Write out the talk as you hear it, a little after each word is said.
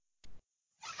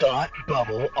Thought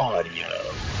Bubble Audio.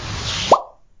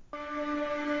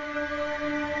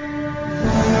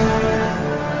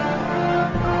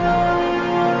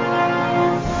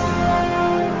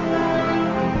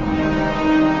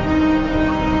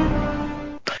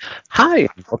 Hi, and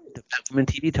welcome to Batwoman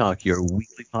TV Talk, your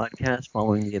weekly podcast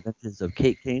following the adventures of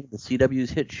Kate Kane, the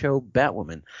CW's hit show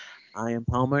Batwoman. I am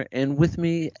Palmer, and with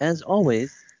me, as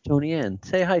always, Tony Ann.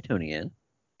 Say hi, Tony Ann.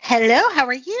 Hello, how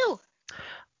are you?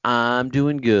 I'm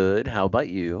doing good. How about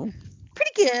you?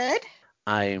 Pretty good.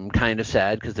 I'm kind of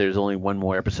sad because there's only one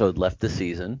more episode left this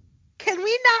season. Can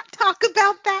we not talk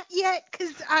about that yet?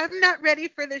 Because I'm not ready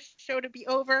for this show to be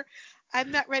over.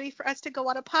 I'm not ready for us to go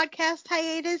on a podcast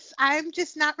hiatus. I'm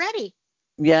just not ready.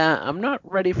 Yeah, I'm not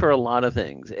ready for a lot of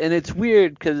things. And it's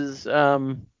weird because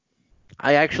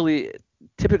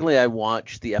typically I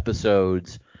watch the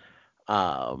episodes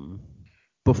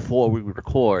before we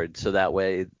record, so that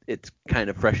way it's kind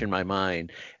of fresh in my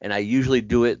mind. And I usually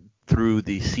do it through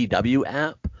the CW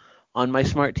app on my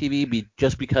smart TV,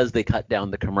 just because they cut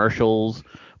down the commercials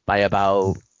by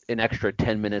about an extra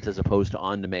 10 minutes as opposed to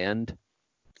on demand.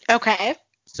 Okay.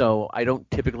 So I don't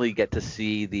typically get to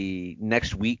see the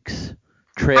next week's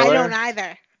trailer. I don't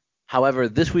either. However,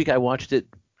 this week I watched it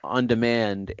on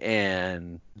demand,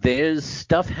 and there's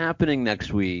stuff happening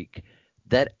next week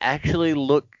that actually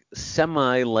look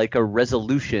semi like a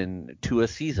resolution to a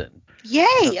season.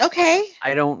 Yay, okay.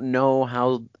 I don't know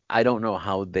how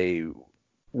they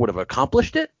would have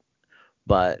accomplished it,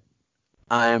 but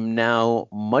I'm now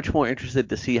much more interested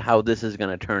to see how this is going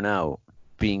to turn out,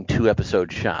 being 2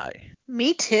 episodes shy.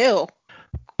 Me too.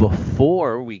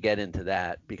 Before we get into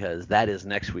that, because that is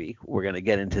next week, we're going to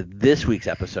get into this week's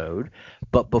episode.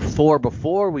 But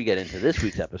before we get into this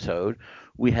week's episode,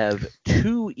 we have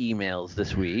 2 emails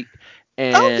this week,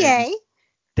 and yay.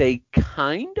 they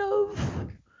kind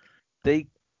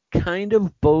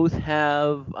of both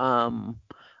have a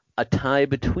tie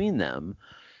between them.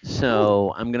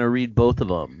 So I'm going to read both of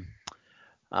them.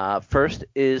 First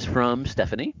is from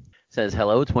Stephanie. It says,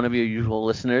 "Hello, it's one of your usual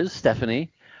listeners,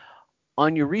 Stephanie.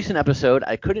 On your recent episode,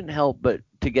 I couldn't help but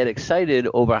to get excited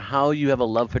over how you have a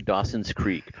love for Dawson's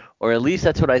Creek, or at least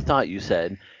that's what I thought you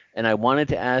said, and I wanted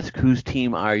to ask, whose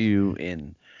team are you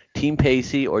in? Team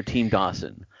Pacey or Team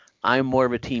Dawson? I'm more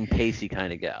of a Team Pacey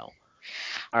kind of gal."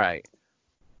 All right.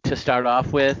 To start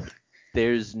off with,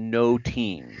 there's no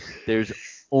teams. There's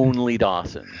only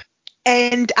Dawson.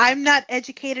 And I'm not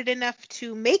educated enough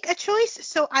to make a choice,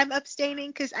 so I'm abstaining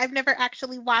because I've never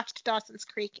actually watched Dawson's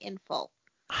Creek in full.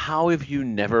 How have you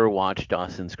never watched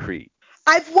Dawson's Creek?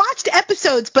 I've watched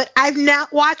episodes, but I've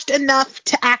not watched enough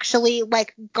to actually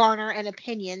garner an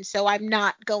opinion, so I'm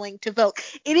not going to vote.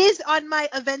 It is on my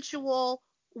eventual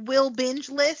will binge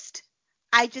list.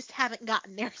 I just haven't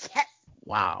gotten there yet.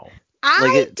 Wow.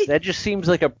 That just seems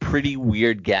like a pretty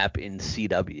weird gap in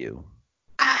CW.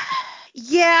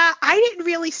 Yeah, I didn't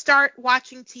really start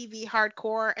watching TV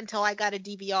hardcore until I got a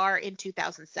DVR in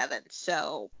 2007,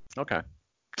 so. Okay.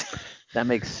 That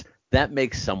makes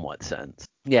somewhat sense.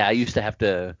 Yeah, I used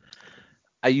to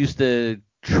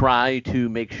try to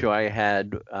make sure I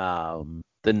had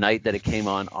the night that it came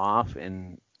on off,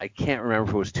 and I can't remember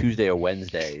if it was Tuesday or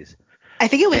Wednesdays. I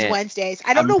think it was Wednesdays.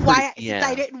 I don't know why, since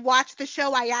I didn't watch the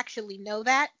show, I actually know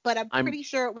that, but I'm pretty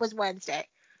sure it was Wednesday.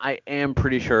 I am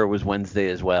pretty sure it was Wednesday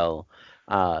as well.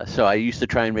 So I used to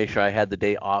try and make sure I had the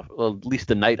day off, well, at least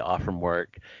the night off from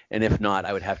work, and if not,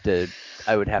 I would have to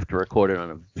record it on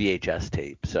a VHS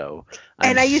tape. So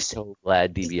I'm so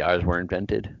glad DVRs were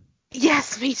invented.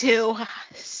 Yes, me too.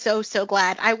 So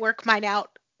glad. I work mine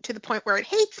out to the point where it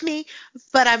hates me,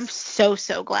 but I'm so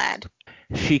glad.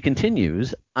 She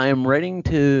continues, I'm writing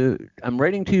to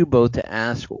you both to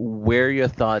ask where your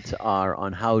thoughts are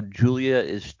on how Julia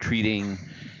is treating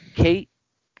Kate.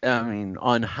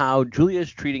 On how Julia is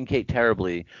treating Kate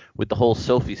terribly with the whole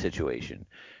Sophie situation.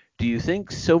 Do you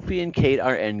think Sophie and Kate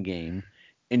are endgame?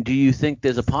 And do you think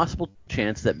there's a possible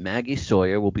chance that Maggie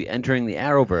Sawyer will be entering the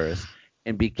Arrowverse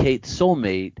and be Kate's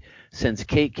soulmate, since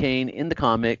Kate Kane in the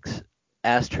comics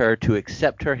asked her to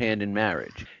accept her hand in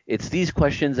marriage? It's these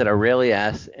questions that are rarely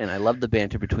asked, and I love the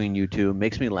banter between you two. It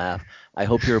makes me laugh. I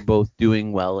hope you're both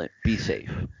doing well and be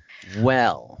safe.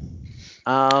 Well,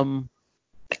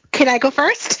 can I go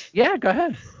first? Yeah, go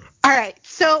ahead. All right.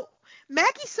 So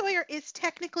Maggie Sawyer is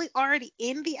technically already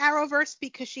in the Arrowverse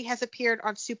because she has appeared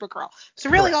on Supergirl. So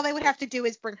really, Correct. all they would have to do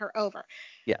is bring her over.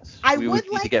 Yes. We would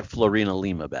need to get Florina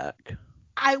Lima back.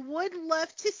 I would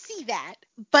love to see that,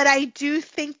 but I do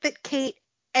think that Kate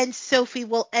and Sophie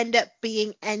will end up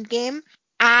being endgame.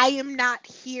 I am not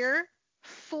here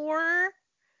for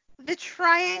the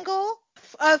triangle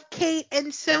of Kate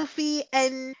and Sophie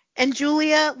and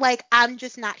Julia, like, I'm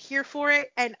just not here for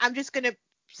it. And I'm just going to,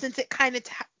 since it kind of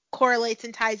correlates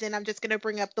and ties in, I'm just going to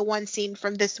bring up the one scene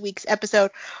from this week's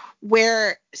episode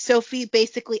where Sophie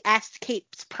basically asked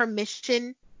Kate's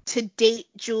permission to date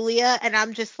Julia. And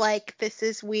I'm just like, this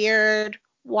is weird.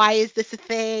 Why is this a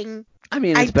thing? I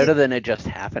mean, it's better than it just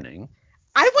happening.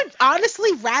 I would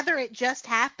honestly rather it just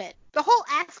happen. The whole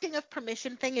asking of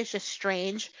permission thing is just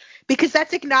strange because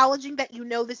that's acknowledging that you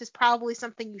know this is probably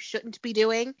something you shouldn't be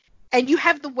doing and you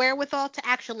have the wherewithal to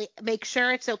actually make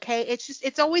sure it's okay.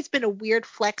 It's always been a weird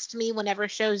flex to me whenever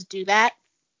shows do that.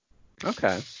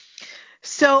 Okay.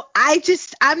 So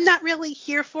I'm not really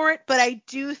here for it, but I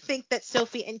do think that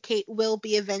Sophie and Kate will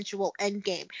be eventual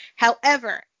endgame.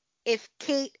 However, if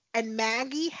Kate and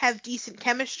Maggie have decent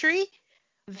chemistry,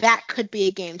 that could be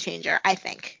a game changer, I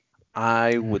think.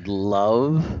 I would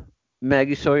love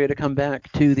Maggie Sawyer to come back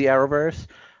to the Arrowverse.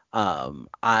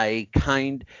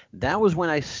 That was when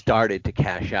I started to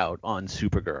cash out on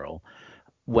Supergirl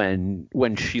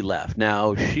when she left.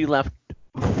 Now she left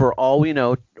for all we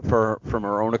know from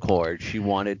her own accord. She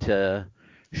wanted to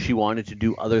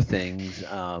do other things.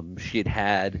 She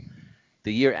had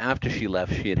the year after she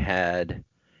left, she had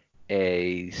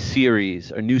a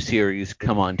new series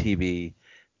come on TV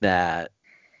that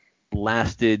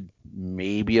lasted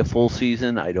maybe a full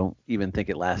season. I don't even think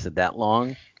it lasted that long.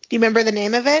 Do you remember the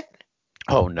name of it?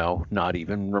 Oh no, not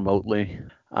even remotely.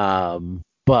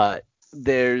 But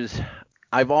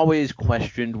I've always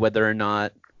questioned whether or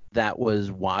not that was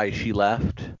why she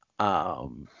left.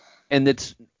 And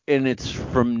it's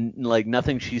from like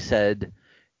nothing she said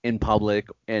in public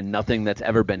and nothing that's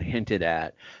ever been hinted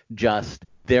at. Just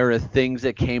there are things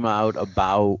that came out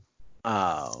about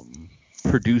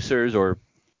producers or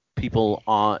people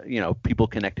people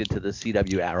connected to the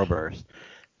CW Arrowverse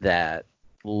that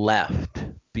left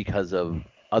because of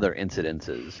other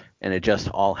incidences, and it just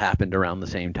all happened around the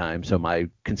same time. So my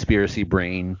conspiracy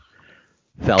brain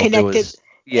felt connected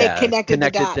the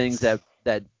dots. Things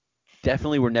that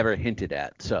definitely were never hinted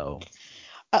at. So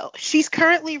she's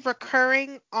currently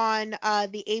recurring on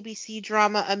the ABC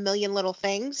drama A Million Little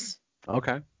Things.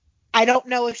 Okay. I don't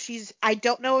know if she's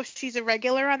a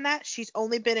regular on that. She's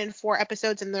only been in 4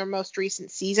 episodes in their most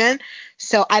recent season.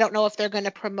 So I don't know if they're going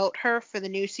to promote her for the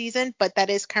new season, but that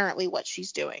is currently what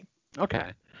she's doing.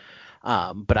 Okay.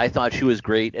 But I thought she was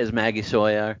great as Maggie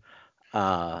Sawyer.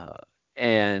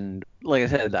 And like I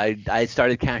said, I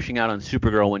started cashing out on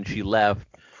Supergirl when she left,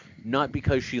 not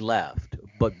because she left,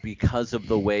 but because of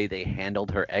the way they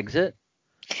handled her exit.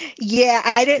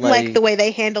 Yeah, I didn't like the way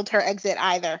they handled her exit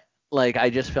either. Like, I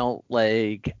just felt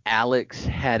like Alex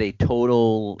had a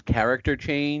total character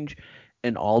change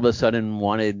and all of a sudden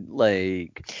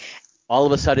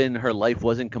her life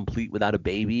wasn't complete without a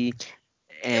baby.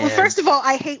 And well, first of all,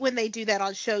 I hate when they do that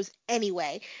on shows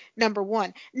anyway, number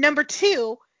one. Number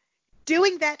two,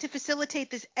 doing that to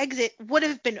facilitate this exit would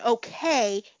have been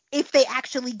okay if they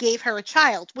actually gave her a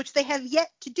child, which they have yet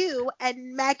to do,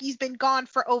 and Maggie's been gone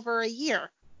for over a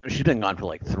year. She's been gone for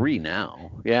like 3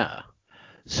 now. Yeah.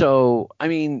 So, I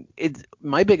mean,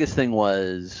 my biggest thing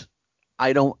was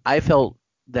I felt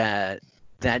that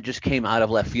just came out of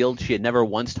left field. She had never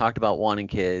once talked about wanting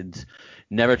kids,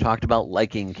 never talked about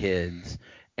liking kids,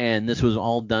 and this was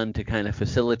all done to kind of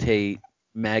facilitate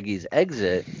Maggie's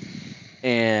exit.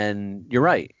 And you're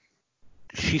right.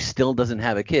 She still doesn't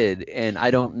have a kid, and I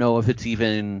don't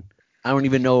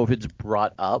even know if it's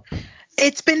brought up.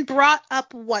 It's been brought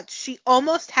up once. She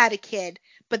almost had a kid,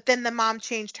 but then the mom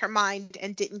changed her mind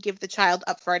and didn't give the child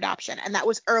up for adoption. And that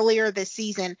was earlier this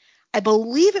season. I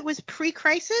believe it was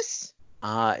pre-crisis.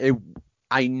 I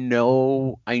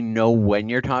know when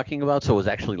you're talking about, so it was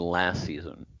actually last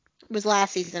season. It was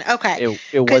last season. Okay.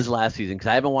 It was last season because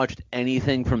I haven't watched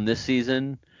anything from this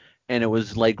season, and it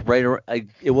was like right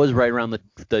around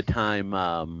the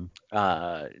time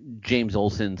James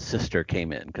Olsen's sister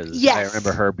came in, because yes. I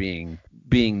remember her being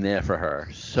there for her.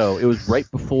 So it was right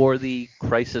before the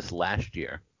crisis last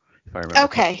year, if I remember.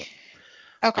 Okay.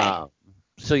 Correctly. Okay.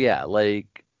 So yeah,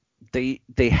 like they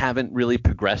haven't really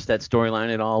progressed that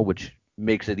storyline at all, which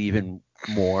makes it even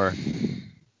more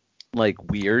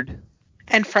like weird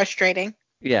and frustrating.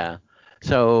 Yeah.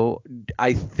 So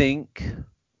I think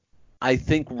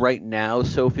right now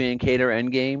Sophie and Kate are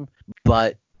endgame,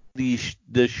 but the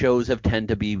shows have tend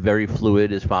to be very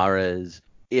fluid as far as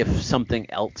if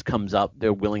something else comes up,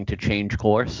 they're willing to change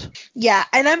course. Yeah,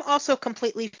 and I'm also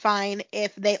completely fine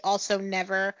if they also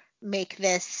never make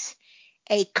this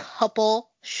a couple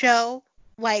show.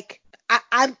 Like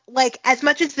I'm like, as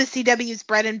much as the CW's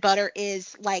bread and butter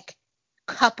is like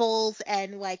couples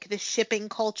and like the shipping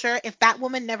culture. If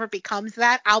Batwoman never becomes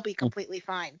that, I'll be completely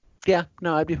fine. Yeah,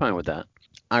 no, I'd be fine with that.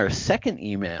 Our second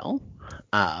email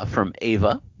from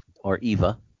Ava, or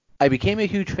Eva. I became a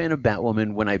huge fan of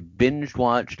Batwoman when I binge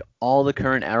watched all the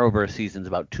current Arrowverse seasons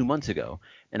about 2 months ago,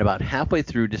 and about halfway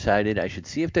through decided I should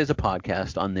see if there's a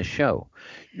podcast on this show.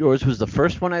 Yours was the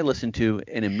first one I listened to,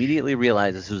 and immediately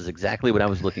realized this was exactly what I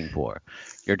was looking for.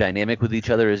 Your dynamic with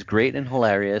each other is great and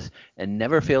hilarious, and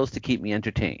never fails to keep me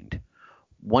entertained.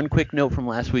 One quick note from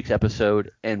last week's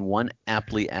episode, and one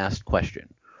aptly asked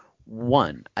question.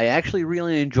 One, I actually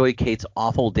really enjoy Kate's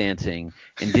awful dancing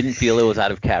and didn't feel it was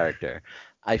out of character.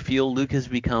 I feel Luke has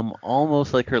become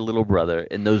almost like her little brother,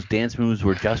 and those dance moves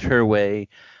were just her way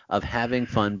of having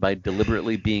fun by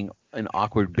deliberately being an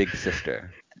awkward big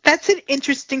sister. That's an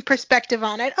interesting perspective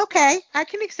on it. Okay, I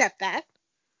can accept that.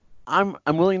 I'm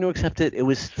willing to accept it. It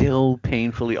was still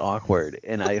painfully awkward,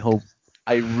 and I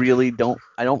really don't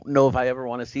know if I ever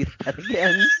want to see that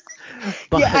again.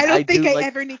 But Yeah, I don't think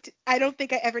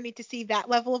I ever need to see that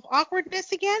level of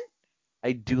awkwardness again.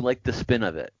 I do like the spin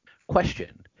of it.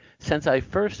 Question. Since I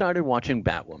first started watching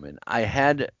Batwoman, I've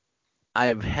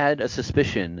had a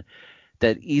suspicion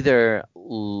that either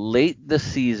late this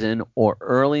season or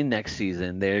early next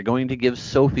season they're going to give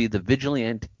Sophie the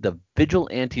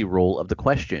vigilante role of the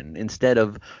Question instead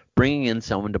of bringing in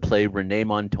someone to play Renee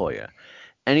Montoya.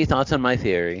 Any thoughts on my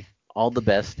theory? All the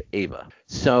best, Ava.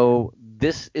 So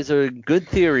this is a good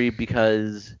theory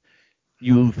because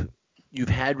you've you've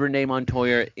had Renee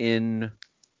Montoya in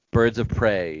Birds of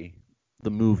Prey, the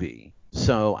movie.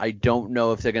 So I don't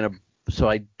know if they're gonna. So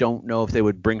I don't know if they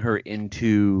would bring her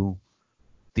into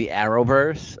the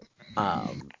Arrowverse.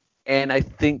 And I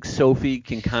think Sophie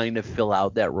can kind of fill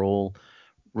out that role.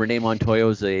 Renee Montoya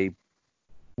was a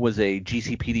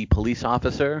GCPD police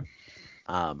officer.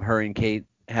 Her and Kate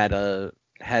had a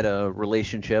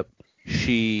relationship.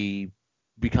 She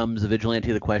becomes a vigilante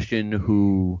of the Question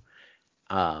who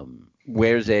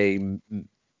wears a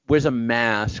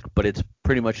mask, but it's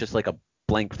pretty much just like a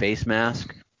blank face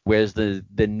mask. Wears the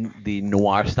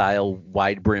noir style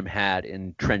wide brim hat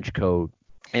and trench coat,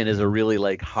 and is a really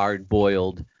like hard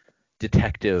boiled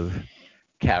detective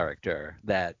character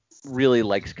that really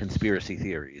likes conspiracy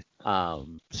theories.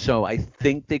 So I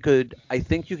think they could. I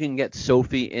think you can get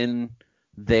Sophie in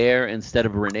there instead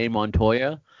of Renee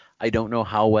Montoya. I don't know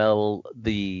how well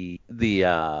the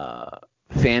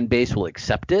fan base will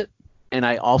accept it, and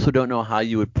I also don't know how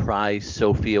you would pry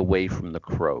Sophie away from the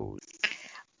Crows.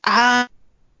 Um,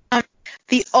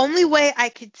 the only way I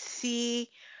could see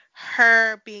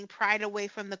her being pried away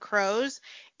from the Crows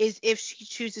is if she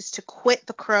chooses to quit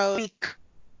the Crows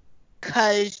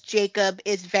because Jacob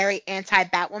is very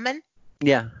anti-Batwoman.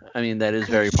 Yeah, I mean that is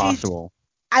very possible.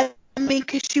 I mean,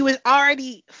 because she was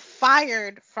already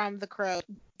fired from the Crows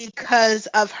because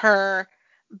of her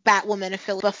Batwoman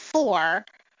affiliate before,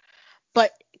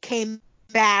 but came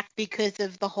back because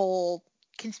of the whole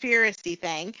conspiracy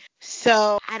thing.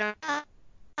 So I don't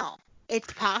know.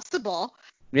 It's possible.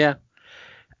 Yeah,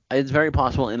 it's very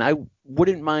possible, and I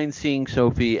wouldn't mind seeing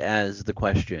Sophie as the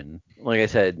Question. Like I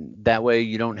said, that way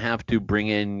you don't have to bring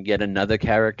in yet another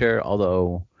character.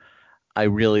 Although I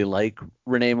really like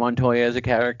Renee Montoya as a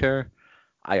character.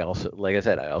 Like I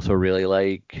said, I also really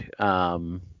like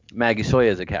Maggie Soya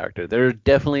as a character. There are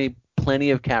definitely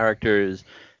plenty of characters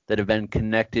that have been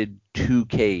connected to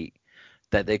Kate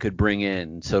that they could bring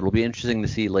in. So it'll be interesting to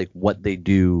see like what they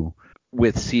do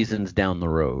with seasons down the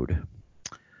road.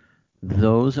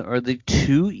 Those are the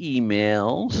two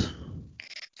emails.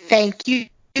 Thank you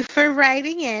for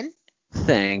writing in.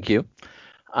 Thank you.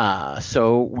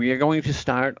 So we are going to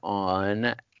start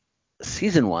on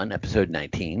Season 1, Episode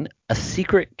 19, A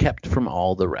Secret Kept from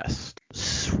All the Rest.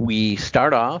 We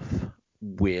start off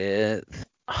with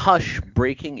Hush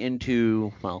breaking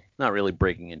into, well, not really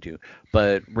breaking into,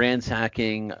 but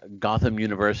ransacking Gotham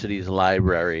University's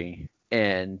library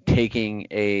and taking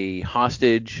a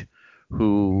hostage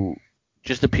who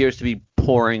just appears to be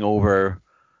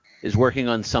is working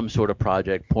on some sort of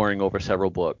project, poring over several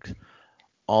books.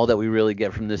 All that we really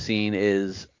get from this scene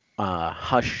is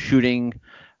Hush shooting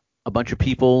a bunch of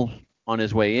people on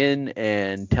his way in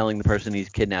and telling the person he's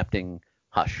kidnapping,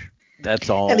 Hush. That's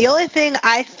all. And the only thing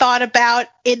I thought about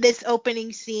in this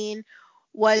opening scene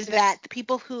was that the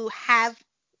people who have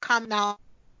come now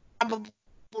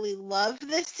probably love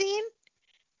this scene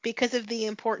because of the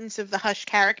importance of the Hush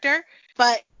character,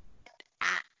 but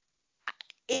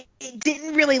it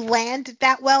didn't really land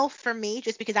that well for me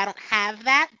just because I don't have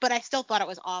that, but I still thought it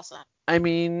was awesome. I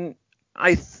mean,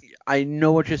 I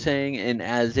know what you're saying, and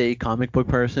as a comic book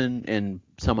person and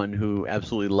someone who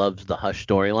absolutely loves the Hush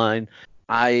storyline,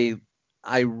 I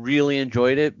I really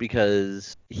enjoyed it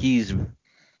because his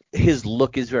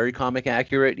look is very comic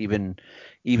accurate, even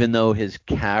though his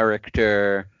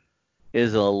character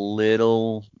is a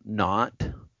little not.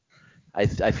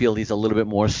 I feel he's a little bit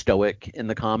more stoic in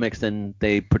the comics than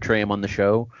they portray him on the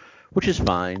show, which is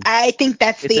fine. I think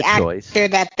that's It's the a choice. actor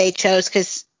that they chose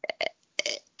because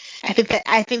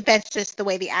I think that's just the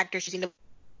way the actor's choosing to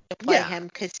play him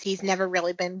because he's never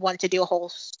really been one to do a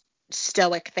whole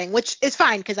stoic thing, which is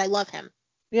fine because I love him.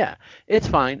 Yeah, it's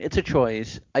fine. It's a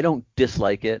choice. I don't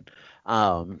dislike it.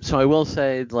 So I will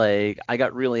say, like, I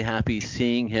got really happy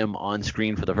seeing him on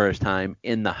screen for the first time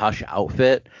in the Hush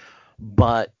outfit.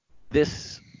 But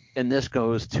this this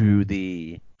goes to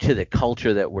the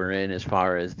culture that we're in as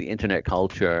far as the internet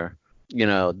culture. You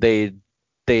know, they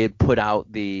had put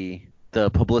out the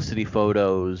publicity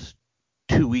photos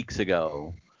 2 weeks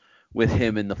ago with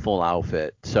him in the full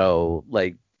outfit. So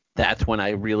like that's when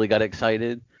I really got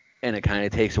excited, and it kind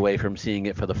of takes away from seeing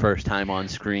it for the first time on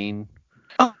screen,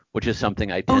 Oh, which is something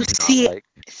I oh, tend to not like.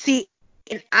 see,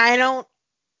 and I don't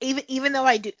even though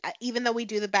I do even though we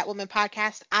do the Batwoman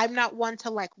podcast, I'm not one to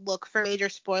like look for major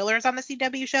spoilers on the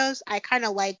CW shows. I kind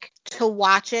of like to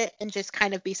watch it and just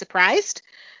kind of be surprised.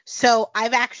 So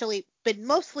I've actually been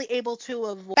mostly able to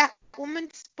avoid Batwoman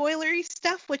spoilery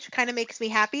stuff, which kind of makes me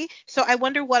happy. So I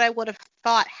wonder what I would have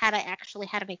thought had I actually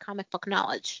had any comic book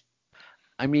knowledge.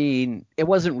 I mean, it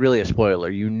wasn't really a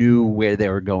spoiler. You knew where they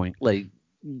were going. Like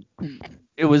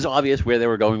it was obvious where they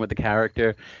were going with the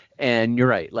character. And you're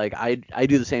right. Like I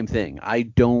do the same thing. I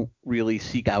don't really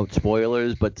seek out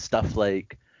spoilers, but stuff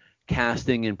like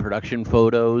casting and production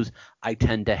photos, I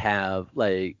tend to have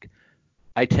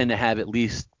at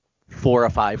least 4 or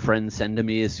 5 friends send to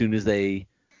me as soon as they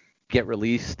get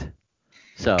released.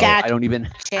 So Gotcha. I don't even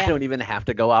have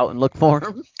to go out and look for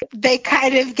them. They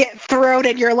kind of get thrown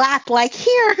in your lap like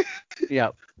here. Yeah,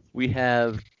 we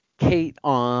have Kate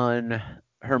on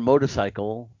her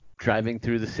motorcycle driving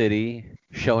through the city,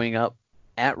 showing up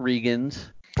at Regan's,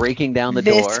 breaking down the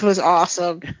This door, was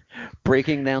awesome.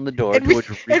 breaking down the door And, to which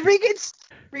and Regan's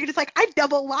like, I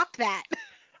double locked that.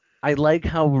 I like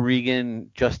how Regan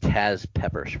just has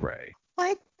pepper spray.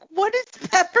 Like, what is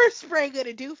pepper spray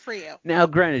gonna do for you? Now,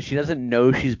 granted, she doesn't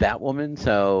know she's Batwoman,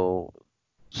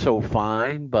 so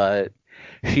fine, but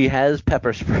she has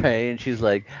pepper spray, and she's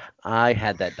like, I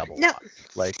had that double Now, lock.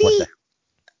 Like, what see, the?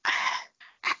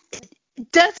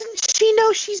 doesn't she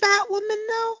know she's Batwoman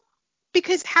though?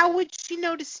 Because how would she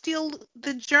know to steal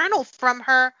the journal from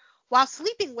her while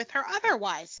sleeping with her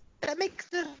otherwise? That makes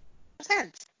no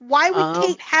sense. Why would Um,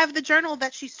 Kate have the journal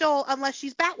that she stole unless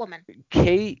she's Batwoman?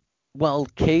 Kate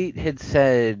had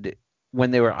said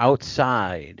when they were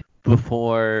outside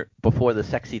before the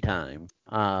sexy time,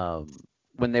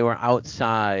 when they were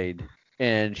outside,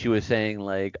 and she was saying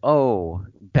like, "Oh,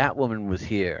 Batwoman was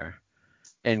here,"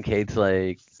 and Kate's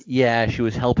like, "Yeah, she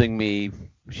was helping me.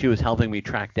 She was helping me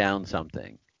track down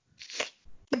something."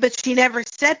 But she never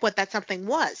said what that something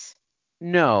was.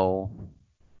 No,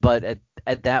 but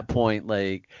at that point,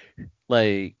 like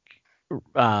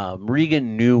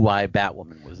Regan knew why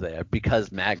Batwoman was there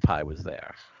because Magpie was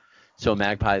there. So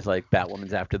Magpie's like,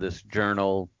 Batwoman's after this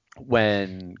journal.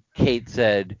 When Kate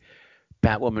said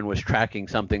Batwoman was tracking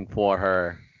something for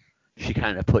her, she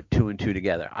kind of put two and two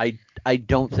together. I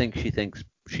don't think she thinks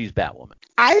she's Batwoman.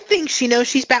 I think she knows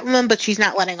she's Batwoman, but she's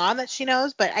not letting on that she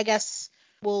knows. But I guess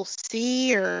we'll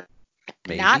see or not.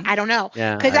 Maybe. I don't know.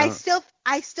 Yeah, Because I don't.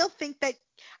 I still think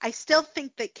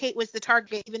that Kate was the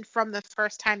target even from the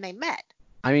first time they met.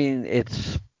 I mean,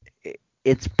 it's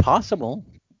possible,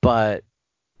 but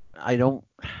I don't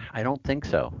I don't think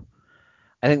so.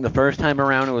 I think the first time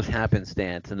around it was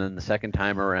happenstance, and then the second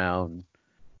time around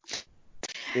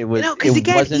it Because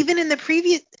again, wasn't. even in the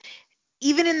previous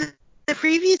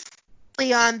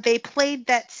Leon, they played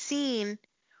that scene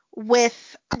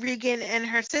with Regan and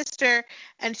her sister,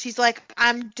 and she's like,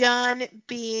 "I'm done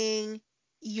being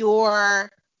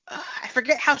your." I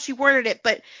forget how she worded it,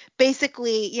 but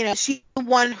basically, she's the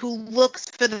one who looks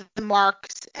for the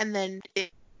marks and then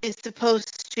is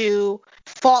supposed to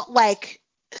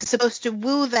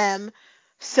woo them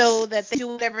so that they do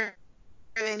whatever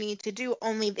they need to do.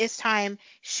 Only this time,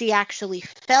 she actually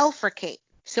fell for Kate.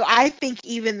 So I think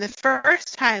even the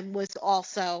first time was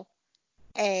also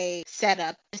a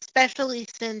setup, especially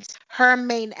since her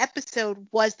main episode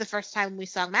was the first time we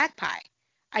saw Magpie.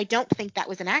 I don't think that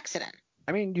was an accident.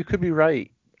 I mean, you could be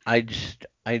right. I just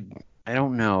I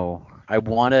don't know. I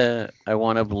wanna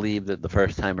believe that the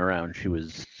first time around she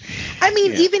was, I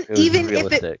mean, even it was even if it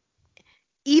realistic.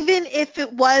 even if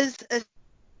it was a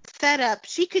setup,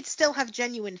 she could still have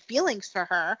genuine feelings for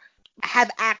her, have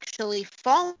actually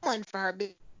fallen for her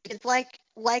It's like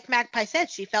Magpie said,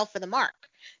 she fell for the mark.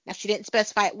 Now she didn't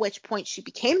specify at which point she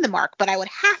became the mark, but I would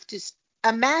have to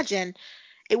imagine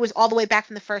it was all the way back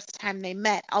from the first time they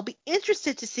met. I'll be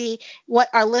interested to see what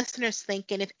our listeners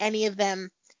think and if any of them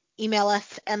email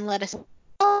us and let us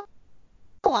know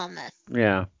on this.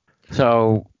 Yeah.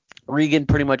 So Regan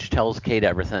pretty much tells Kate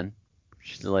everything.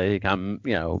 She's like,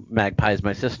 Magpie's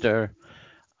my sister.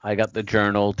 I got the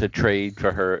journal to trade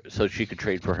for her so she could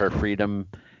trade for her freedom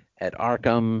at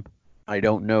Arkham. I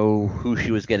don't know who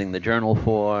she was getting the journal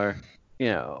for.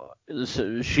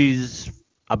 So she's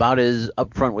about as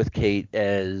upfront with Kate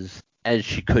as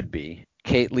she could be.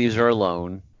 Kate leaves her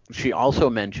alone. She also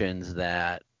mentions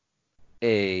that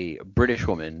a British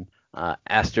woman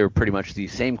asked her pretty much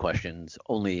these same questions,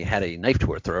 only had a knife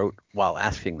to her throat while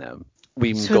asking them.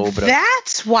 So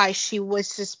that's why she was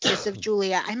suspicious of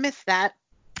Julia. I missed that.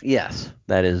 Yes,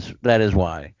 that is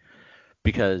why.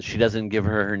 Because she doesn't give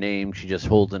her name, she just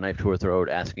holds a knife to her throat,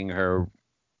 asking her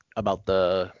about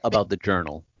the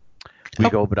journal. We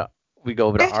go over to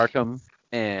Arkham,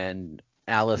 and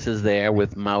Alice is there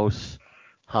with Mouse,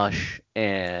 Hush,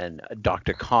 and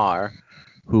Dr. Carr,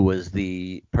 who was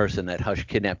the person that Hush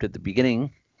kidnapped at the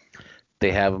beginning.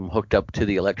 They have him hooked up to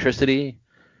the electricity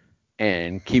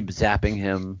and keep zapping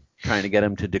him, trying to get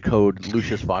him to decode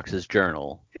Lucius Fox's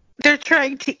journal. They're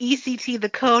trying to ECT the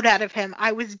code out of him.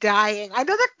 I was dying. I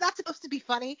know that's not supposed to be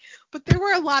funny, but there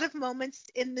were a lot of moments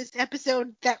in this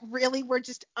episode that really were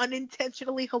just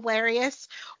unintentionally hilarious,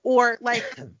 or like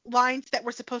lines that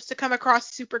were supposed to come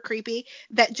across super creepy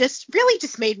that just really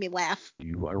just made me laugh.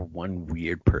 You are one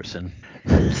weird person.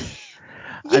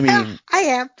 Yeah, I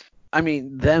am. I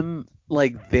mean, them,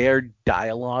 like, their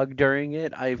dialogue during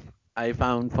it, I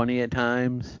found funny at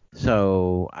times.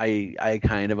 So I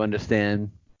kind of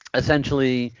understand.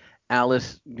 Essentially,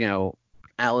 Alice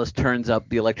turns up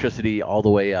the electricity all the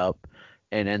way up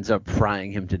and ends up frying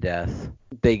him to death.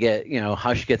 They get,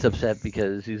 Hush gets upset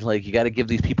because he's like, you got to give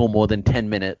these people more than 10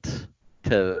 minutes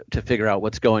to figure out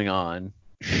what's going on.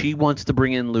 She wants to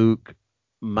bring in Luke.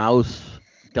 Mouse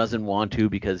doesn't want to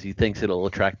because he thinks it'll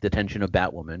attract the attention of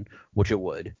Batwoman, which it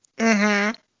would.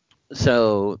 Mm-hmm.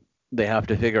 So they have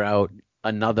to figure out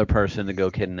another person to go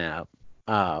kidnap.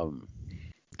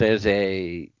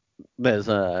 There's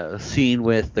a scene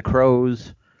with the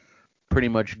Crows pretty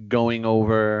much going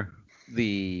over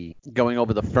the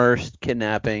first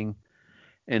kidnapping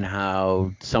and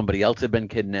how somebody else had been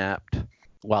kidnapped.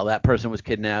 While that person was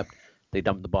kidnapped, they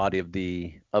dumped the body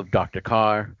of Dr.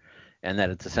 Carr, and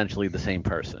that it's essentially the same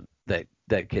person that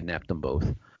kidnapped them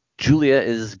both. Julia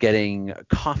is getting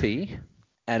coffee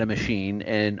at a machine,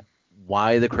 and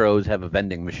why the Crows have a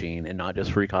vending machine and not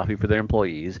just free coffee for their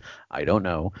employees, I don't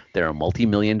know. They're a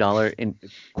multi-million-dollar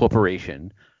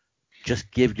corporation. Just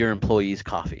give your employees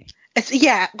coffee.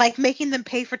 Yeah, like making them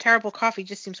pay for terrible coffee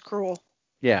just seems cruel.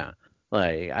 Yeah,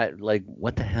 like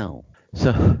what the hell?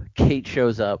 So Kate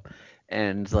shows up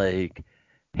and's like,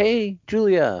 "Hey,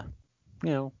 Julia,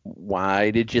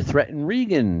 why did you threaten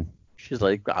Regan?" She's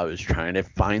like, "I was trying to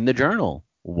find the journal.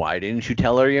 Why didn't you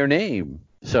tell her your name?"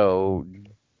 So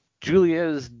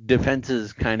Julia's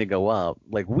defenses kind of go up.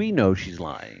 Like, we know she's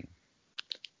lying.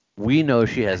 We know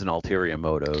she has an ulterior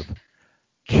motive.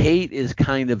 Kate is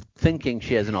kind of thinking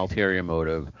she has an ulterior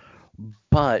motive,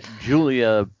 but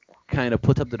Julia kind of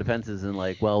puts up the defenses and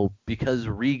like, well, because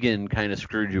Regan kind of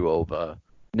screwed you over,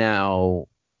 now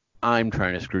I'm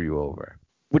trying to screw you over,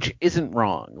 which isn't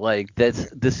wrong. Like,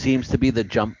 this seems to be the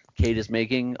jump Kate is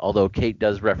making, although Kate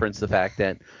does reference the fact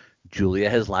that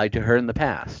Julia has lied to her in the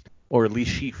past, or at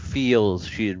least she feels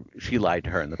she lied to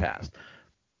her in the past.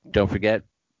 Don't forget,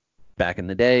 back in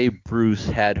the day, Bruce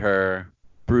had her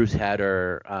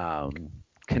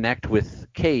connect with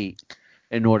Kate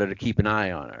in order to keep an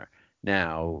eye on her.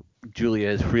 Now, Julia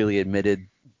has freely admitted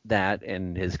that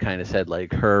and has kind of said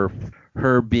like her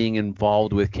being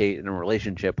involved with Kate in a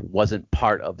relationship wasn't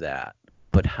part of that.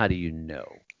 But how do you know?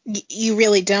 You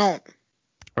really don't.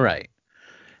 Right.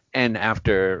 And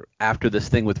after this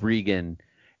thing with Regan,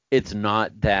 it's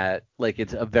not that, like,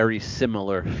 it's a very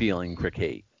similar feeling for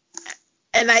Kate.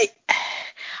 And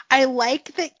I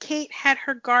like that Kate had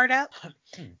her guard up,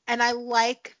 and I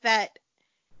like that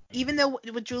even though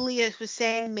what Julia was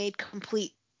saying made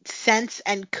complete sense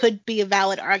and could be a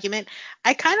valid argument,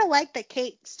 I kind of like that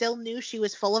Kate still knew she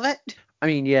was full of it. I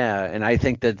mean, yeah, and I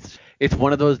think it's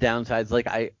one of those downsides. Like,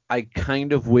 I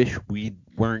kind of wish we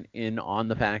weren't in on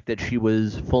the fact that she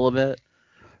was full of it,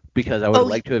 because I would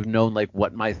like to have known, like,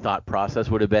 what my thought process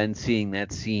would have been seeing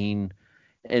that scene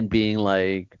and being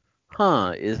like,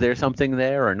 is there something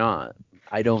there or not?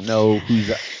 I don't know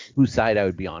whose side I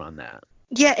would be on that.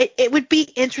 Yeah, it would be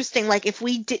interesting, like, if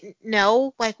we didn't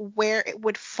know, like, where it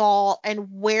would fall and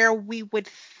where we would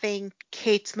think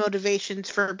Kate's motivations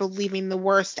for believing the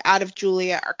worst out of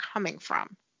Julia are coming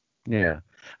from. Yeah.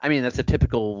 I mean, that's a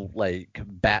typical, like,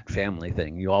 Bat family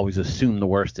thing. You always assume the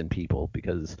worst in people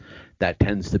because that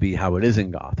tends to be how it is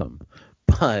in Gotham.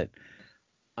 But,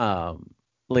 um,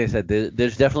 like I said,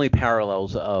 there's definitely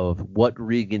parallels of what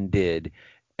Regan did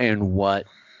and what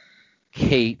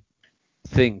Kate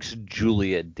thinks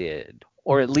Julia did.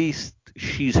 Or at least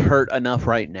she's hurt enough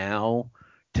right now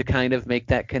to kind of make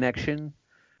that connection.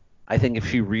 I think if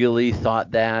she really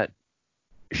thought that,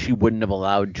 she wouldn't have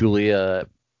allowed Julia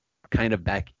kind of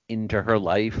back into her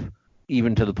life,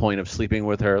 even to the point of sleeping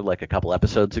with her like a couple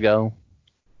episodes ago.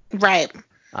 Right.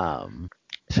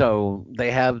 So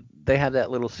they have that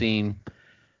little scene.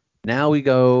 Now we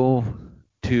go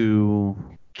to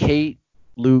Kate,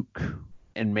 Luke,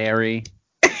 and Mary.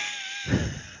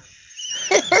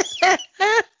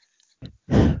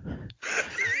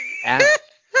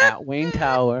 at Wayne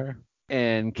Tower,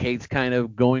 and Kate's kind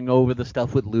of going over the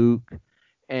stuff with Luke,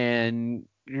 and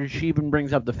she even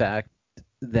brings up the fact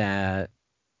that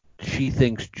she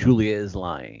thinks Julia is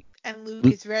lying. And Luke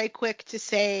Luke, is very quick to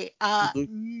say, Luke,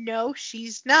 no,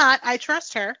 she's not. I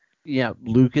trust her. yeah,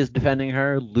 Luke is defending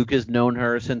her. Luke has known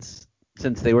her since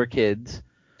they were kids.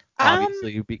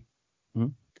 Obviously, hmm?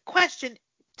 Question.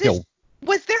 Yo,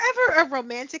 Was there ever a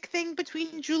romantic thing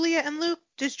between Julia and Luke?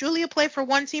 Does Julia play for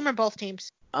one team or both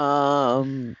teams?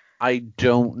 I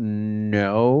don't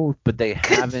know, but they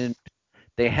haven't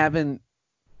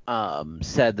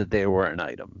said that they were an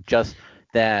item. Just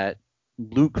that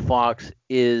Luke Fox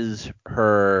is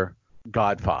her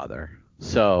godfather.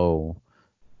 So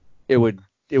it would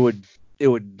lead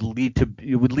you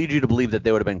to believe that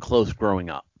they would have been close growing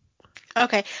up.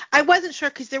 Okay. I wasn't sure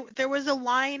because there was a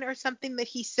line or something that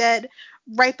he said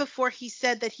right before he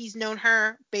said that he's known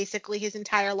her basically his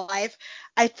entire life.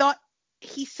 I thought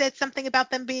he said something about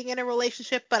them being in a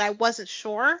relationship, but I wasn't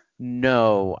sure.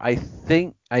 No, I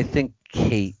think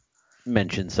Kate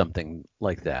mentioned something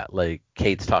like that. Like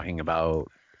Kate's talking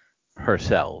about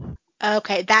herself.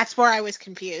 Okay, that's where I was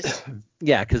confused.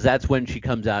 Yeah, because that's when she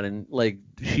comes out and like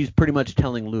she's pretty much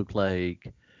telling Luke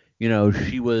like,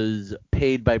 she was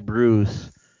paid by Bruce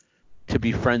to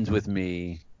be friends with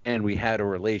me, and we had a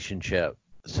relationship.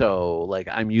 So like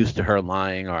I'm used to her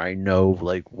lying, or I know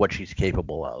like what she's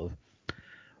capable of.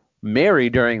 Mary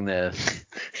during this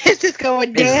It's just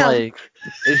going is damn. like,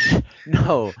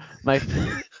 no,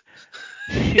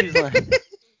 she's like,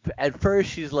 at first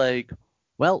she's like,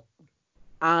 well,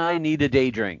 I need a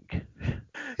day drink.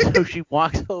 So she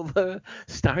walks over,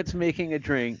 starts making a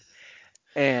drink,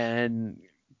 and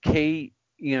Kate,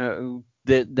 then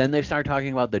they start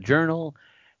talking about the journal,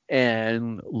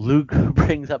 and Luke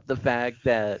brings up the fact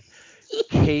that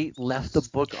Kate left the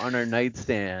book on her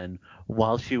nightstand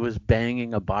while she was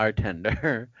banging a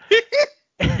bartender.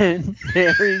 And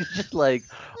Mary's just like,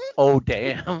 oh,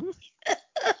 damn.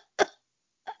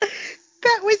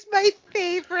 That was my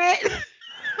favorite.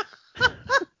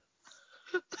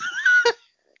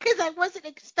 Because I wasn't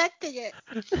expecting it.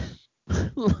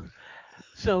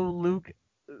 So Luke,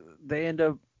 they end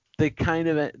up, they kind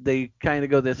of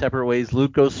go their separate ways.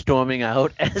 Luke goes storming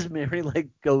out as Mary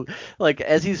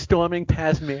as he's storming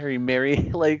past Mary.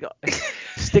 Mary like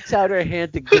sticks out her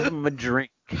hand to give him a drink,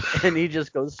 and he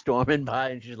just goes storming by,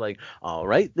 and she's like, all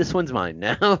right, this one's mine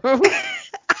now.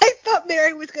 I thought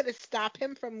Mary was going to stop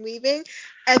him from leaving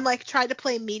and like try to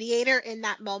play mediator in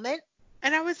that moment.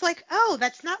 And I was like, oh,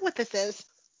 that's not what this is.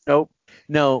 Nope.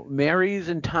 No, Mary's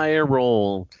entire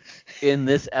role in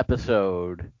this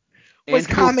episode Was and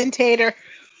to commentator.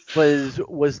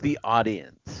 was the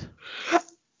audience.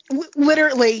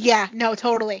 Literally, yeah, no,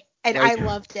 totally. And I Like,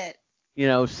 loved it.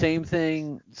 same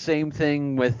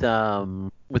thing with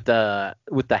the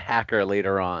hacker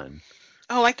later on.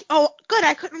 Oh, good.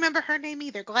 I couldn't remember her name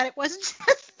either. Glad it wasn't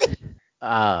just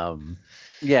me.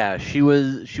 Yeah, she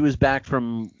was back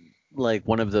from like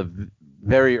one of the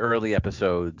very early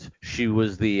episodes. She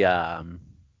was the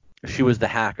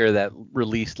hacker that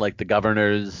released like the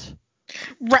governor's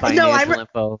Right, no, financial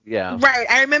info. Yeah. right.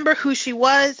 I remember who she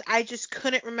was. I just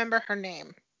couldn't remember her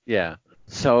name. Yeah.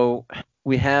 So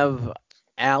we have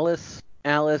Alice,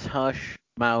 Hush,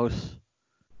 Mouse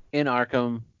in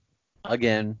Arkham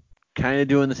again, kind of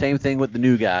doing the same thing with the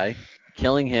new guy,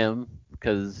 killing him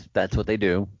because that's what they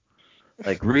do.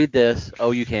 Like, read this.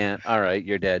 Oh, you can't. All right,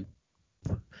 you're dead.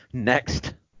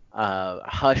 Next,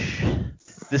 Hush.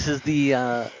 This is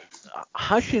the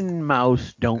Hush and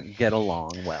Mouse don't get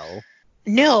along well.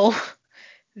 No,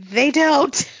 they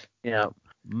don't. Yeah.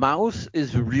 Mouse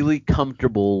is really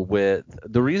comfortable with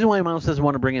the reason why Mouse doesn't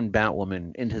want to bring in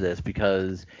Batwoman into this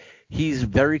because he's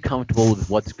very comfortable with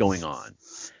what's going on.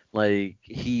 Like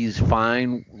he's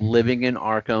fine living in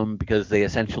Arkham because they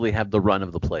essentially have the run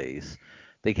of the place.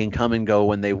 They can come and go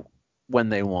when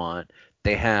they want.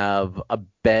 They have a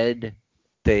bed.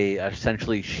 They are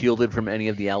essentially shielded from any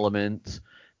of the elements.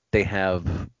 They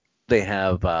have they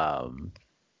have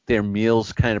their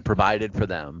meals kind of provided for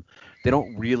them. They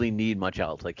don't really need much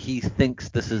else. Like he thinks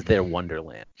this is their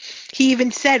wonderland. He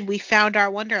even said we found our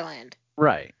wonderland.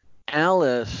 Right.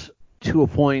 Alice, to a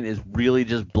point, is really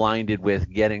just blinded with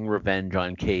getting revenge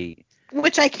on Kate.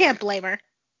 Which I can't blame her.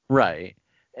 Right.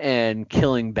 And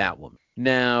killing Batwoman.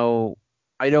 Now,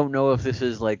 I don't know if this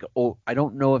is I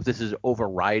don't know if this is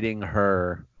overriding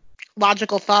her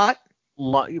logical thought.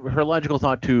 Her logical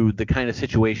thought to the kind of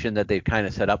situation that they've kind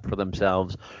of set up for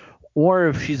themselves, or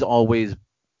if she's always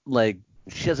like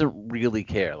she doesn't really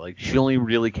care. Like she only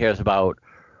really cares about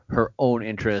her own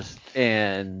interests,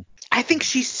 and I think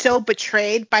she's so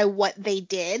betrayed by what they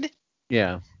did.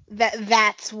 Yeah.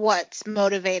 That's what's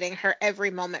motivating her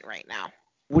every moment right now.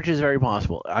 Which is very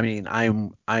possible. I mean,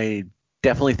 I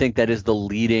definitely think that is the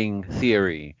leading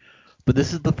theory. But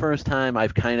this is the first time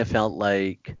I've kind of felt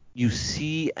like you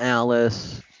see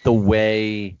Alice the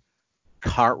way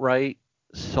Cartwright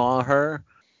saw her,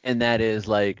 and that is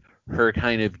like her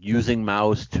kind of using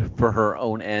Mouse for her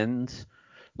own ends.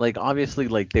 Like obviously,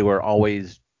 like they were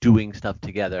always doing stuff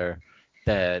together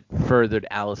that furthered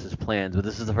Alice's plans, but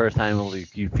this is the first time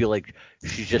like you feel like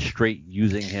she's just straight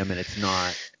using him, and it's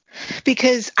not.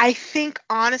 Because I think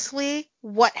honestly,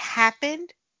 what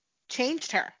happened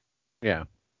changed her. Yeah.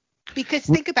 Because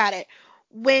think about it,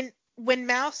 when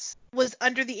Mouse was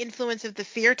under the influence of the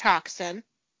fear toxin,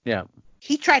 yeah,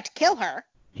 he tried to kill her.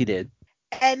 He did.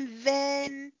 And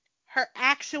then her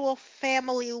actual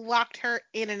family locked her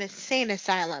in an insane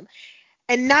asylum.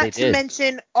 And not to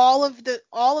mention all of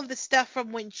the stuff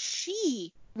from when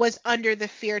she was under the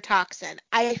fear toxin.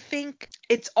 I think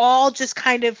it's all just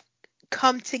kind of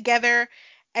come together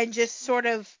and just sort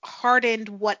of hardened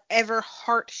whatever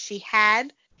heart she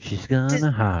had. She's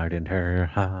gonna harden her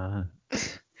heart.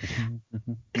 No,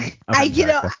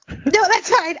 that's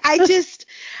fine. I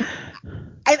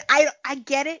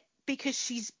get it because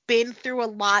she's been through a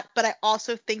lot, but I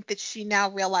also think that she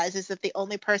now realizes that the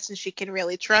only person she can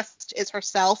really trust is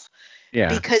herself.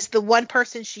 Yeah. Because the one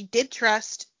person she did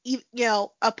trust,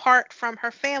 apart from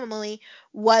her family,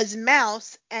 was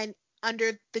Mouse, and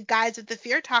under the guise of the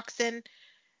fear toxin,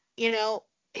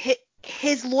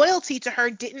 his loyalty to her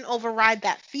didn't override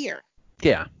that fear.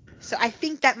 Yeah. So I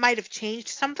think that might have changed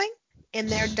something in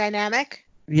their dynamic.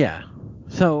 Yeah.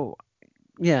 So,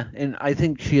 yeah, and I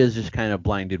think she is just kind of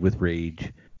blinded with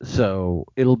rage. So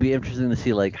it'll be interesting to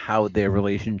see like how their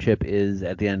relationship is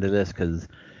at the end of this, because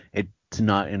it's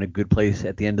not in a good place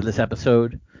at the end of this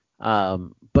episode.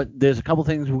 But there's a couple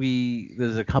things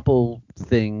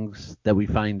that we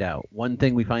find out. One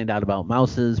thing we find out about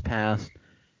Mouse's past,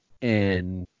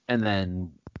 and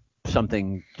then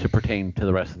something to pertain to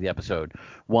the rest of the episode.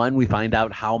 One, we find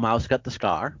out how Mouse got the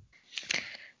scar.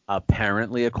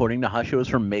 Apparently, according to Hush, it was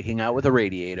from making out with a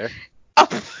radiator. Oh,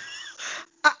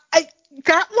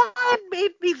 that one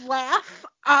made me laugh.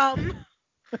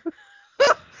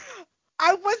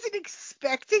 I wasn't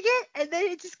expecting it, and then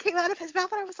it just came out of his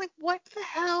mouth, and I was like, what the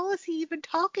hell is he even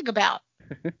talking about?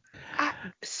 It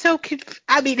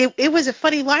was a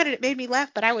funny line, and it made me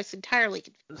laugh, but I was entirely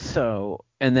confused. So,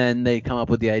 and then they come up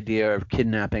with the idea of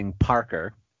kidnapping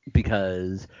Parker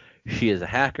because she is a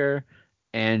hacker,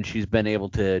 and she's been able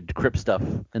to decrypt stuff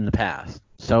in the past.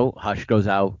 So Hush goes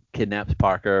out, kidnaps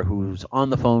Parker, who's on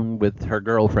the phone with her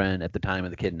girlfriend at the time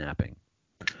of the kidnapping.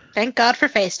 Thank God for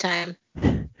FaceTime.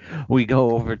 We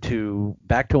go over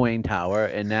back to Wayne Tower,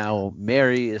 and now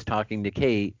Mary is talking to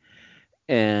Kate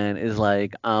and is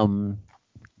like,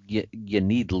 you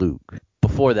need Luke.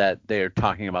 Before that, they're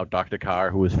talking about Dr.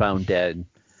 Carr, who was found dead,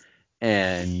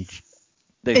 and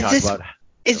they talk about...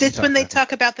 Is this when they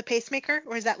talk about the pacemaker,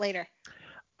 or is that later?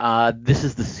 This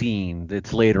is the scene.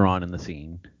 It's later on in the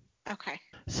scene. Okay.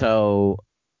 So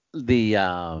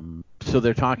so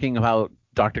they're talking about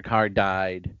Dr. Carr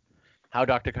died, how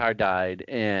Dr. Carr died,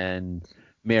 and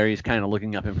Mary's kind of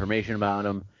looking up information about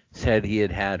him. Said he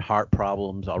had heart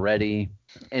problems already,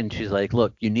 and she's like,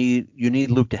 "Look, you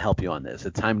need Luke to help you on this.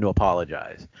 It's time to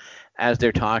apologize." As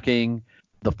they're talking,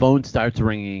 the phone starts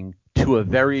ringing to a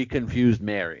very confused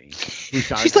Mary, who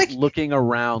starts looking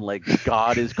around like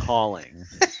God is calling.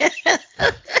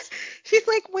 She's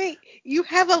like, "Wait, you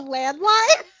have a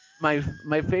landline?"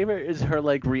 my favorite is her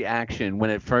like reaction when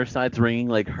it first starts ringing,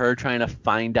 like her trying to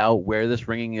find out where this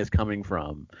ringing is coming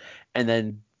from, and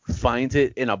then finds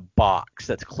it in a box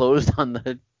that's closed on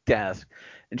the desk,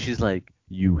 and she's like,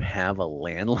 "You have a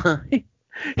landline?"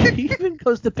 She even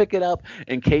goes to pick it up,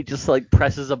 and Kate just like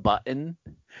presses a button,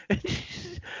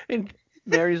 and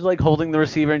Mary's like holding the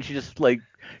receiver, and she just like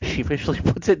sheepishly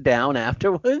puts it down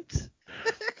afterwards.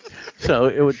 So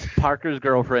it was Parker's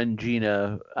girlfriend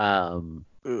Gina,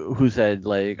 who said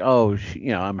like, "Oh,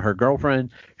 I'm her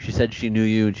girlfriend. She said she knew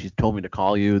you, and she told me to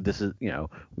call you. This is, we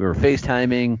were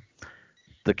FaceTiming.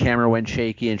 The camera went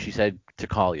shaky, and she said to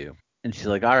call you." And she's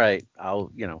like, "All right, all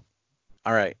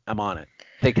right, I'm on it."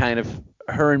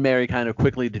 Her and Mary kind of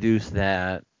quickly deduce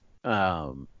that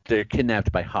they're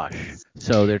kidnapped by Hush.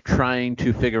 So they're trying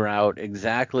to figure out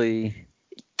exactly.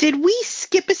 Did we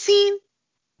skip a scene?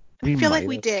 We I feel like might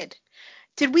we have. did.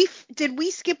 Did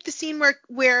we skip the scene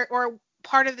where or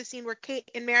part of the scene where Kate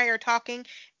and Mary are talking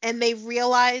and they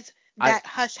realize that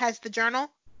Hush has the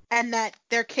journal and that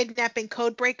they're kidnapping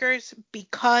code breakers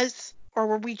because, or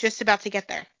were we just about to get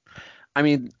there? I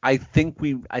mean, I think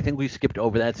we skipped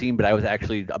over that scene, but I was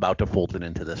actually about to fold it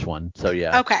into this one. So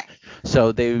yeah. Okay.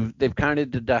 So they've kind of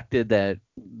deducted that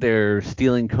they're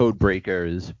stealing code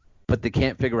breakers, but they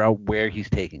can't figure out where he's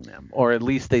taking them, or at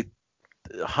least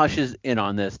Hush is in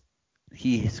on this.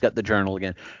 He's got the journal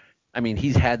again. I mean,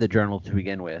 he's had the journal to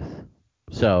begin with,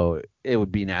 so it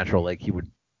would be natural like he would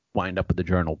wind up with the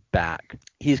journal back.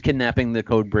 He's kidnapping the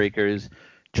code breakers,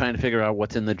 trying to figure out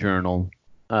what's in the journal,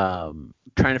 trying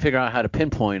to figure out how to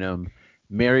pinpoint him.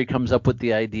 Mary comes up with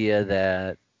the idea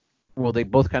that, well, they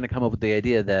both kind of come up with the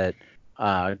idea that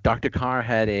Dr. Carr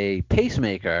had a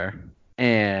pacemaker,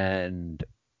 and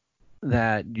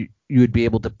that you would be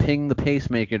able to ping the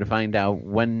pacemaker to find out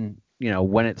when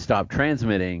it stopped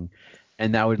transmitting,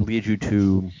 and that would lead you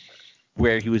to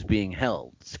where he was being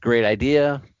held. It's a great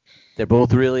idea. They're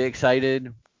both really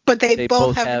excited. But they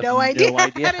both have have no idea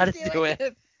how to do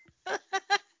it.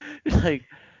 It's like,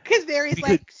 because Mary's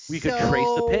like, we could trace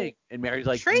the so pig, and Mary's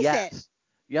like, trace yes.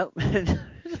 it.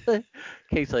 Yep.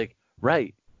 Kate's like,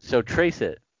 right. So trace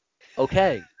it.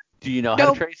 Okay. Do you know how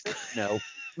Nope. to trace it? No.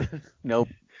 Nope.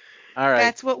 All right.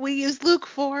 That's what we use Luke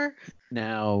for.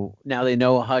 Now they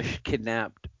know Hush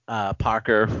kidnapped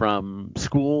Parker from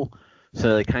school,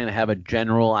 so they kind of have a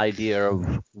general idea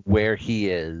of where he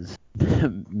is.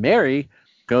 Mary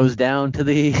goes down to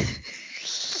the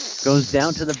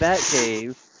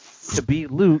Batcave to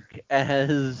beat Luke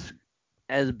as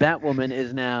Batwoman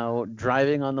is now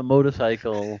driving on the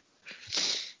motorcycle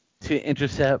to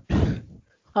intercept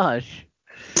Hush,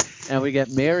 and we get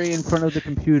Mary in front of the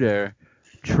computer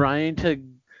trying to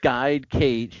guide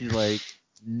Kate. She's like,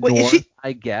 north,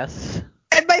 I guess.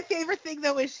 And my favorite thing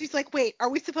though is she's like, wait, are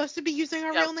we supposed to be using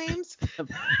our real names?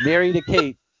 Mary to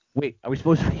Kate. Wait, are we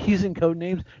supposed to be using code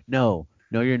names? No,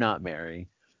 you're not, Mary.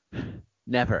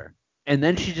 Never. And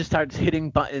then she just starts hitting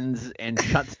buttons and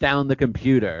shuts down the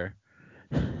computer.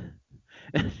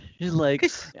 She's like,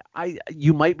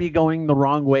 you might be going the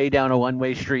wrong way down a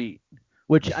one-way street,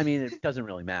 which, I mean, it doesn't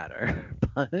really matter.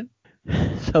 But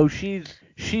so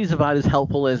she's about as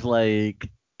helpful as like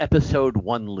episode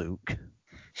 1 Luke.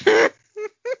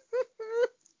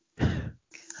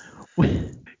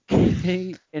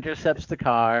 Kate intercepts the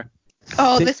car.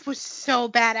 This was so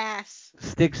badass.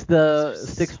 Sticks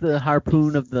the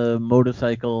harpoon of the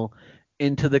motorcycle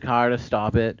into the car to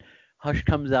stop it. Hush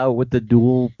comes out with the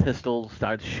dual pistol,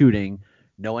 starts shooting.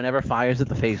 No one ever fires at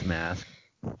the face mask.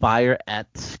 Fire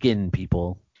at skin,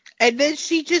 people. And then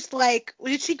she just like,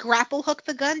 did she grapple hook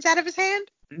the guns out of his hand?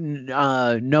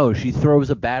 No, she throws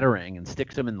a batarang and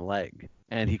sticks him in the leg,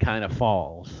 and he kind of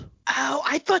falls. Oh,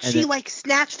 I thought she like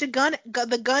snatched the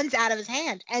guns out of his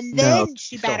hand, and then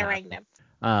she bataranged him.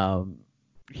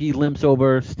 He limps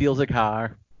over, steals a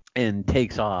car, and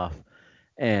takes off.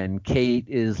 And Kate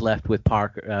is left with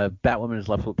Parker. Batwoman is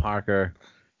left with Parker,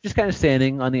 just kind of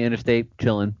standing on the interstate,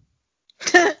 chilling.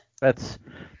 That's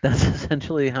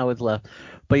essentially how it's left.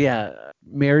 But yeah,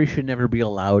 Mary should never be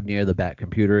allowed near the Bat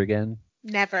computer again.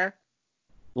 Never.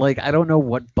 Like, I don't know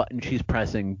what button she's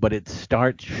pressing, but it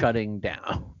starts shutting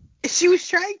down. She was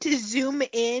trying to zoom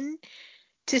in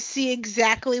to see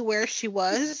exactly where she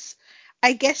was.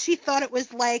 I guess she thought it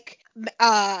was like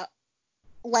the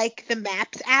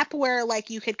Maps app where like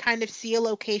you could kind of see a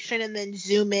location and then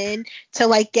zoom in to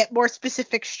like get more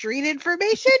specific street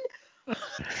information.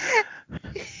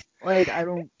 Like, I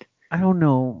don't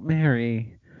know,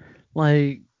 Mary.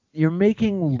 Like, you're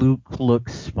making Luke look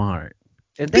smart.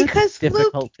 And that's because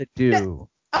difficult Luke, to do.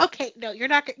 No, you're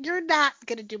not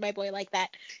gonna do my boy like that.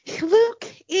 Luke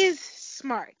is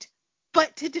smart.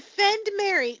 But to defend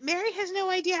Mary has no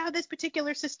idea how this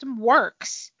particular system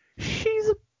works. She's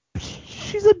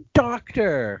a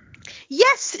doctor.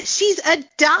 Yes, she's a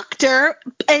doctor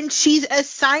and she's a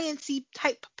sciencey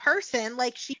type person.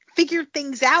 Like, she figured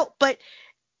things out, but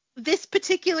this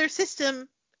particular system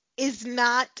is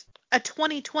not a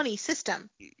 2020 system.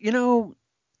 You know,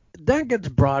 that gets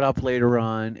brought up later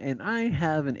on, and I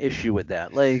have an issue with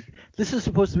that. Like, this is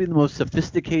supposed to be the most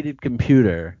sophisticated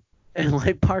computer, and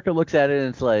like Parker looks at it and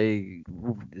it's like,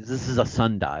 this is a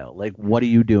sundial. Like, what are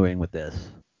you doing with this?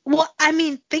 Well, I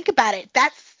mean, think about it.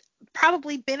 That's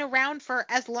probably been around for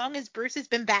as long as Bruce has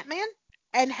been Batman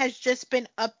and has just been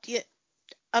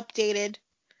updated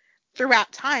throughout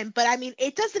time. But I mean,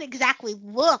 it doesn't exactly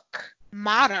look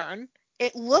modern.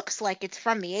 It looks like it's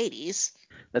from the 80s.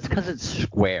 That's because it's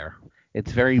square.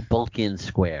 It's very bulky and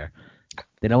square.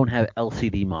 They don't have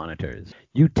LCD monitors.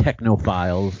 You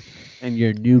technophiles and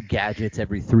your new gadgets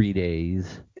every 3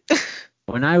 days.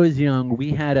 When I was young,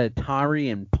 we had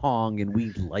Atari and Pong, and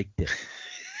we liked it.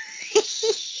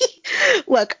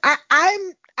 Look,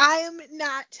 I'm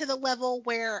not to the level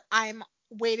where I'm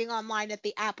waiting online at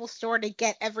the Apple Store to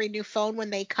get every new phone when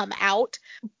they come out,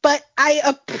 but I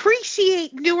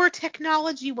appreciate newer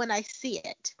technology when I see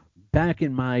it. Back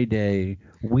in my day,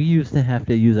 we used to have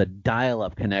to use a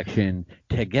dial-up connection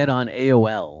to get on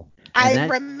AOL. I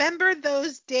remember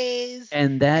those days.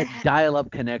 And that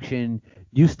dial-up connection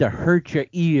used to hurt your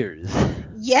ears.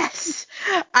 Yes,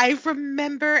 I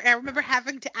remember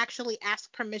having to actually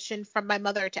ask permission from my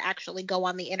mother to actually go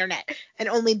on the internet and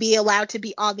only be allowed to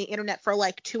be on the internet for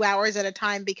like 2 hours at a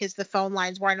time because the phone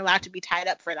lines weren't allowed to be tied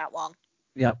up for that long.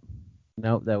 Yep.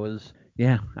 No, that was,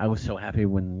 yeah, I was so happy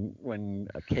when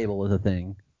a cable was a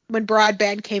thing. When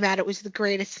broadband came out, it was the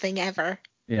greatest thing ever.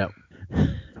 Yep.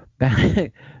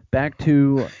 Back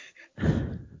to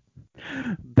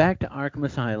Arkham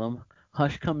Asylum.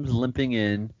 Hush comes limping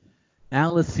in.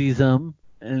 Alice sees him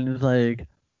and is like,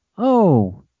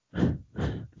 "Oh,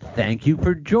 thank you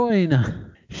for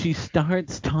joining." She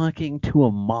starts talking to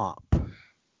a mop.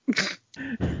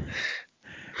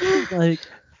 She's like,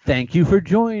 "Thank you for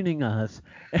joining us."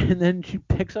 And then she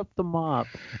picks up the mop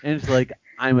and it's like,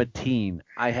 "I'm a teen.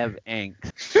 I have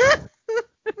angst."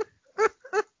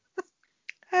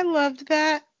 I loved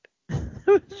that.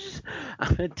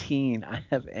 I'm a teen. I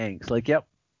have angst. Like, yep,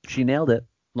 she nailed it.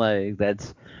 Like,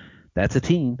 that's a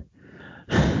teen.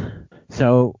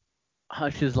 So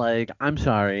Hush is like, "I'm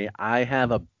sorry. I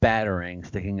have a batarang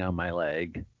sticking out my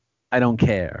leg. I don't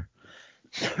care."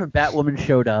 Batwoman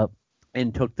showed up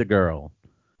and took the girl.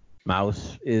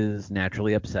 Mouse is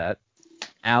naturally upset.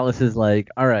 Alice is like,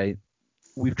 "All right,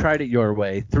 we've tried it your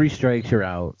way. 3 strikes, you're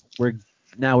out.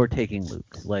 We're taking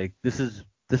Luke. Like, this is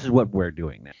what we're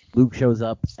doing now." Luke shows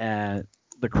up at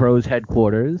the Crow's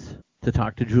headquarters to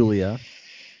talk to Julia,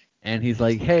 and he's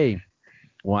like, "Hey,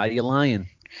 why are you lying?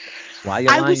 Why are you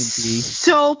lying, I was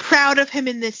so proud of him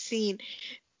in this scene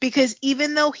because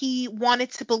even though he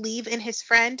wanted to believe in his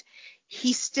friend,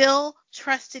 he still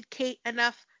trusted Kate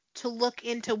enough to look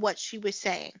into what she was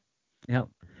saying. Yep.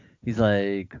 We's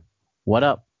like, "What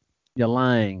up? You're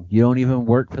lying. You don't even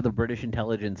work for the British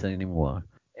intelligence anymore."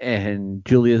 And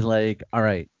Julia's like, "All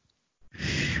right,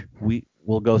 shh,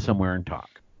 we'll go somewhere and talk."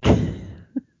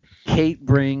 Kate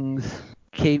brings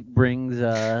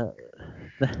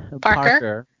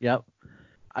Parker. Yep.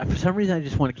 For some reason, I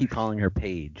just want to keep calling her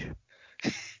Paige.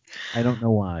 I don't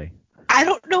know why. I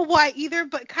don't know why either,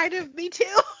 but kind of me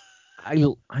too.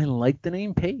 I like the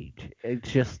name Paige. It's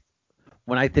just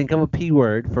when I think of a P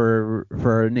word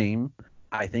for a name,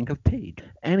 I think of Paige.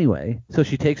 Anyway, so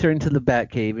she takes her into the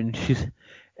Batcave,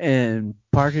 and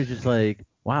Parker's just like,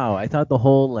 "Wow, I thought the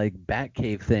whole like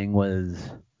Batcave thing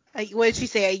was." What did she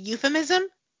say? A euphemism?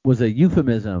 Was a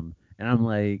euphemism, and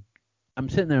I'm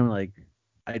sitting there, I'm like,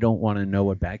 I don't want to know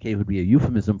what Batcave would be a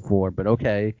euphemism for, but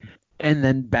okay. And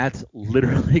then bats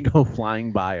literally go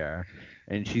flying by her,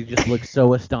 and she just looks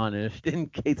so astonished.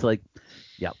 And Kate's like,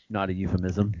 "Yep, not a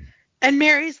euphemism." And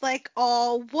Mary's like,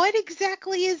 "Oh, what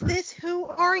exactly is this? Who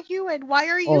are you, and why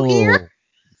are you here?"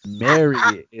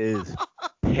 Mary is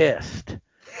pissed.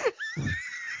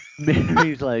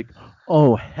 Mary's like,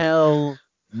 "Oh, hell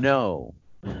no.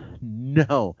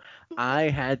 No. I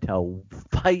had to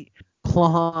fight,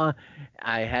 claw.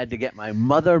 I had to get my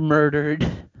mother murdered.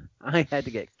 I had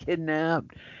to get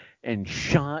kidnapped and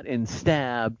shot and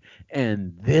stabbed.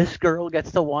 And this girl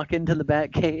gets to walk into the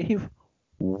Batcave?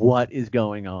 What is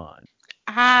going on?"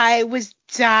 I was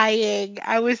dying.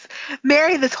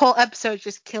 Mary, this whole episode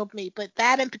just killed me, but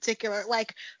that in particular,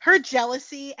 like her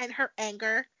jealousy and her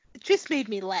anger, it just made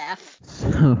me laugh.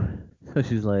 So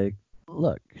she's like,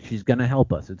 "Look, she's going to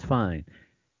help us. It's fine."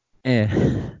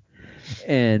 And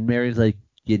and Mary's like,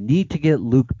 you need to get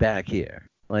Luke back here.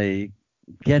 Like,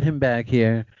 get him back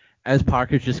here. As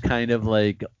Parker's just kind of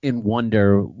like in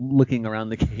wonder, looking around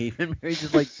the cave, and Mary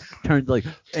just like turns like,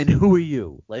 and who are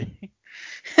you? Like,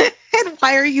 And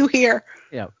why are you here?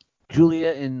 yeah. Julia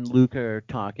and Luke are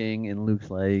talking, and Luke's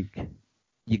like,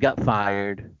 you got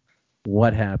fired.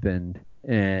 What happened?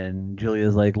 And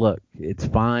Julia's like, look, it's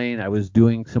fine. I was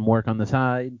doing some work on the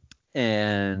side,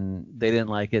 and they didn't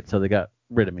like it, so they got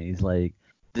rid of me. He's like,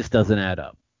 this doesn't add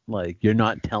up. Like, you're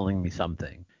not telling me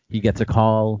something. He gets a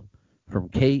call from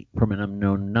Kate from an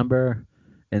unknown number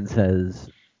and says,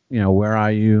 where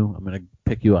are you? I'm going to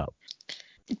pick you up.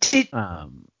 Did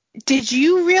Um, Did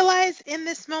you realize in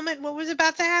this moment what was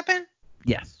about to happen?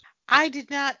 yes. I did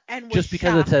not, and was Just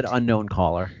because it shocked. said unknown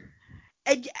caller.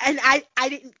 And I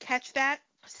didn't catch that.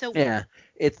 So Yeah,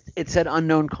 it said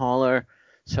unknown caller.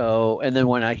 So, and then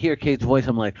when I hear Kate's voice,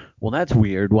 I'm like, well, that's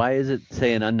weird. Why is it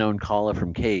say an unknown caller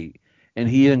from Kate? And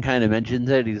he even kind of mentions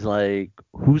it. He's like,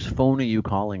 whose phone are you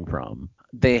calling from?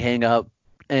 They hang up,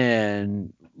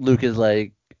 and Luke is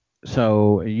like,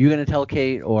 so are you going to tell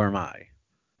Kate or am I?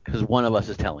 Because one of us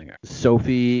is telling her.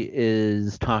 Sophie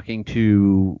is talking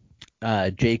to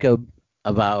Jacob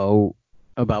about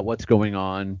what's going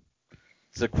on.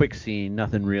 It's a quick scene,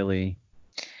 nothing really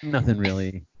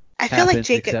I feel like happens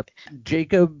Jacob. except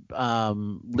Jacob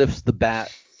lifts the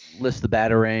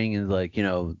batarang and is like,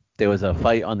 there was a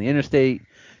fight on the interstate.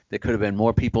 There could have been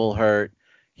more people hurt.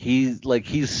 He's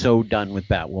so done with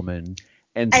Batwoman.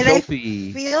 And And I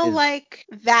Sophie feel is like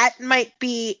that might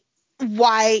be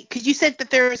why, because you said that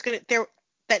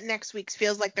that next week's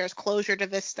feels like there's closure to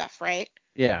this stuff, right?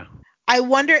 yeah, I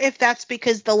wonder if that's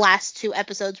because the last two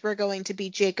episodes were going to be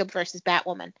Jacob versus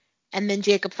Batwoman, and then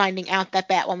Jacob finding out that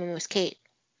Batwoman was Kate.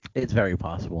 it's very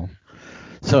possible.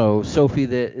 So Sophie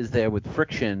is there with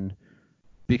friction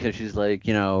because she's like,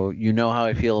 how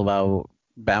I feel about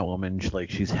Batwoman.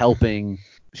 She's helping.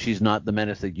 She's not the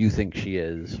menace that you think she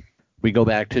is. We go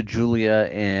back to Julia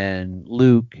and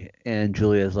Luke, and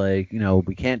Julia's like,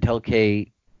 we can't tell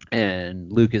Kate.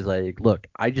 And Luke is like, look,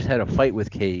 I just had a fight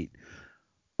with Kate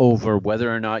over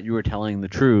whether or not you were telling the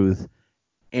truth,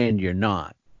 and you're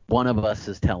not. One of us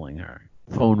is telling her.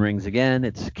 Phone rings again.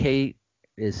 It's Kate.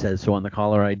 It says so on the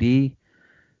caller ID.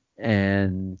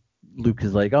 And Luke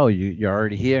is like, oh, you're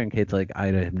already here. And Kate's like, I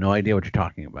have no idea what you're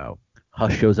talking about.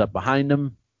 Hush shows up behind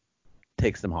them,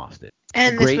 takes them hostage.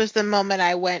 And this Great, was the moment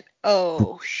I went,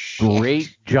 oh shit.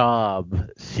 great job,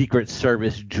 Secret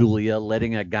Service Julia,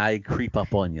 letting a guy creep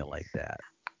up on you like that.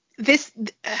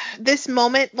 This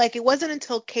moment, like, it wasn't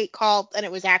until Kate called and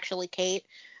it was actually Kate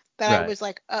that I Right. was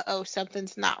like, uh-oh,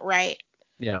 something's not right.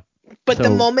 Yeah. But the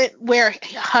So moment where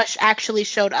Hush actually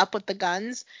showed up with the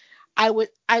guns, I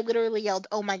literally yelled,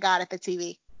 oh my god, at the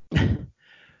TV.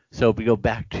 so we go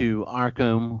back to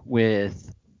Arkham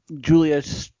with Julia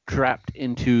strapped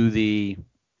into the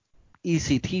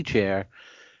ECT chair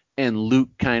and Luke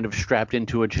kind of strapped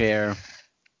into a chair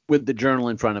with the journal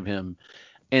in front of him.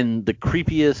 And the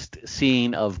creepiest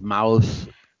scene of Mouse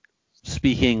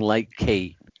speaking like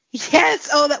Kate. Yes,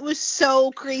 oh, that was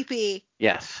so creepy.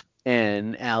 Yes.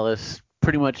 And Alice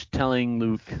pretty much telling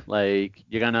Luke, like,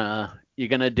 you're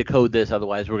gonna decode this,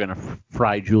 otherwise we're gonna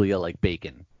fry Julia like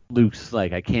bacon. Luke's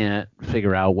like, I can't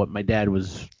figure out what my dad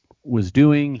was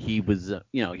doing. He was,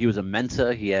 he was a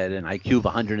Mensa. He had an IQ of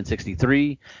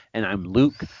 163, and I'm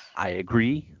Luke. I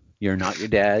agree. You're not your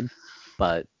dad,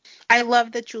 but I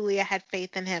love that Julia had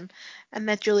faith in him and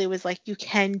that Julia was like, you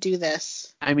can do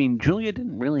this. I mean, Julia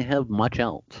didn't really have much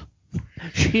else.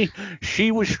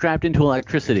 She was strapped into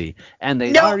electricity, and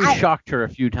they'd No, already shocked her a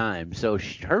few times, so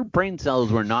her brain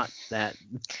cells were not that.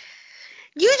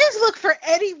 You just look for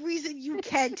any reason you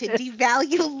can to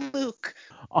devalue Luke.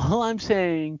 All I'm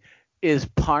saying is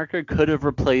Parker could have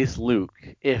replaced Luke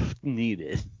if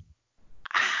needed.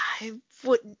 I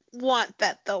wouldn't want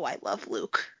that, though. I love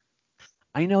Luke.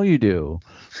 I know you do,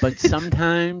 but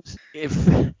sometimes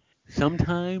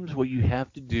what you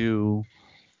have to do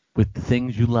with the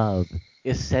things you love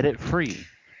is set it free,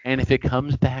 and if it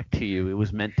comes back to you, it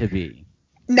was meant to be.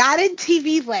 Not in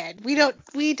TV land. We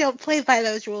don't play by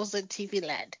those rules in TV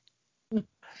land.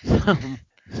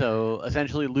 So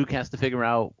essentially, Luke has to figure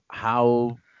out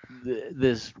how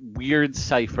this weird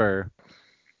cipher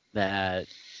that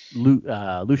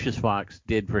Lucius Fox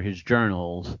did for his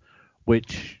journals,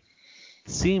 which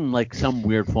seemed like some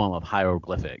weird form of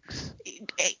hieroglyphics.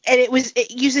 And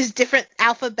it uses different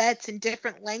alphabets and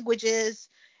different languages.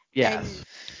 Yes.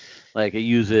 Like it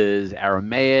uses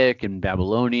Aramaic and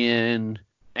Babylonian,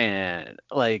 and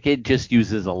like it just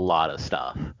uses a lot of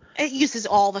stuff. It uses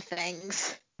all the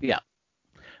things. Yeah.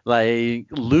 Like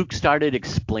Luke started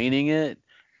explaining it,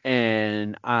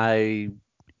 and I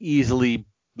easily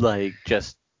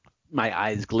just my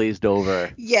eyes glazed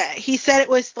over. Yeah, he said it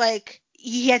was like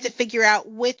he had to figure out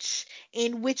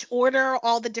in which order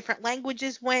all the different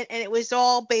languages went, and it was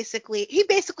all basically he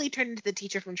basically turned into the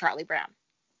teacher from Charlie Brown.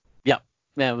 Yep,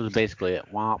 that was basically it.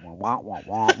 Wah, wah, wah, wah,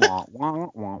 wah, wah, wah,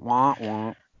 wah, wah,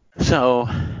 wah. So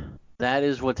that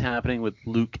is what's happening with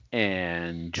Luke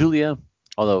and Julia.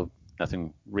 Although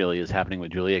nothing really is happening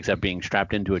with Julia except being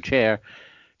strapped into a chair,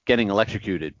 getting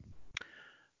electrocuted.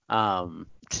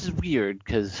 Which is weird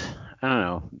because I don't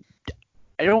know.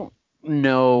 I don't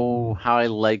know how I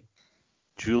like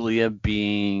Julia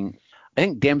being. I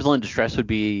think damsel in distress would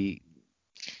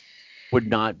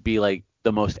not be like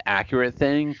the most accurate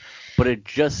thing, but it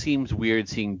just seems weird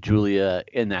seeing Julia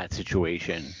in that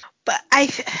situation. But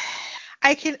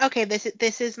I can okay,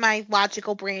 this is my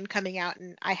logical brain coming out,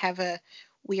 and I have a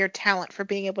weird talent for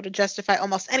being able to justify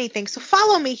almost anything. So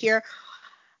follow me here.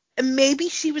 Maybe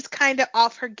she was kind of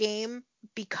off her game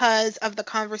because of the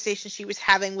conversation she was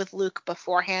having with Luke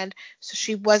beforehand. So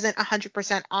she wasn't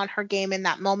 100% on her game in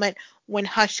that moment when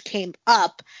Hush came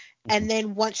up. And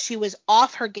then once she was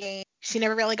off her game, she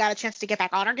never really got a chance to get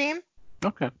back on her game.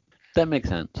 Okay, that makes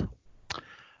sense.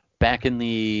 Back in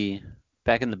the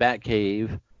back in the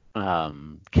Batcave,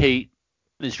 Kate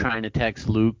is trying to text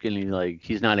Luke, and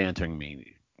he's not answering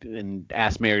me, and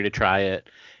asks Mary to try it,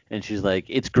 and she's like,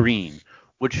 "It's green,"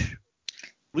 which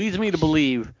leads me to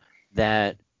believe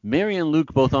that Mary and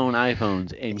Luke both own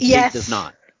iPhones, and Kate does Yes.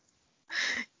 not.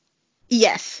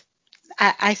 Yes.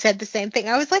 I said the same thing.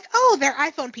 I was like, oh, they're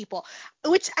iPhone people,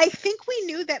 which I think we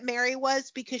knew that Mary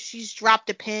was because she's dropped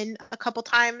a pin a couple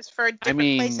times for I different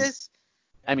mean, places.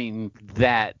 I mean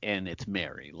that, and it's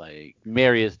Mary. Like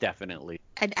Mary is definitely,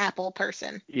 An Apple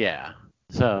person. yeah.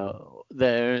 So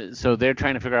they're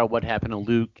trying to figure out what happened to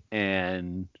Luke,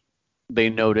 and they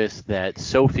notice that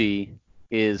Sophie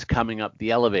is coming up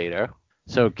the elevator.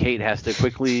 So Kate has to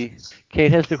quickly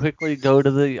go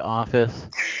to the office,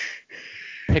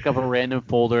 pick up a random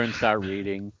folder and start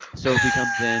reading. Sophie comes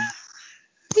in,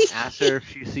 asks her if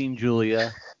she's seen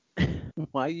Julia.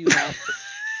 Why are you laughing?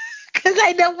 Because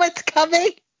I know what's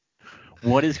coming.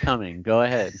 What is coming? Go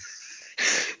ahead.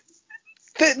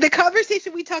 The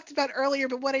conversation we talked about earlier,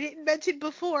 but what I didn't mention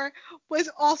before was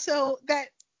also that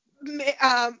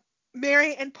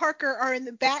Mary and Parker are in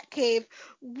the Batcave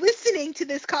listening to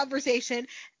this conversation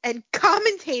and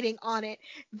commentating on it.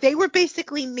 They were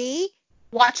basically me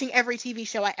watching every TV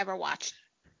show I ever watched.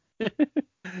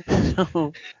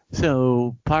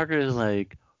 So Parker is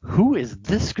like, "Who is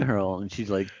this girl?" And she's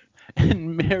like,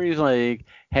 and Mary's like,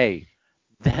 "Hey,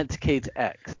 that's Kate's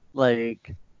ex."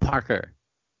 Like, Parker,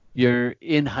 you're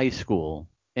in high school,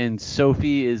 and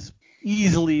Sophie is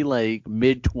easily like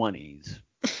mid-20s,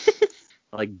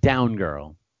 like down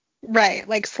girl. Right,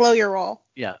 like slow your roll.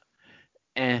 Yeah.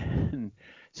 And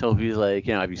Sophie's like,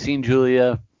 have you seen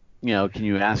Julia? Can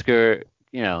you ask her?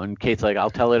 And Kate's like, I'll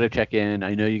tell her to check in.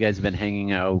 I know you guys have been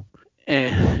hanging out.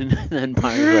 And then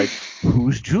Parker's like,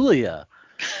 who's Julia?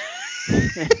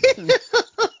 And,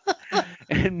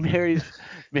 and Mary's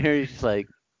just like,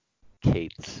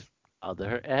 Kate's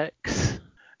other ex.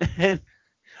 And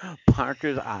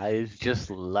Parker's eyes just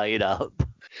light up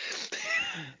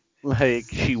like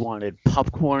she wanted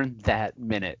popcorn that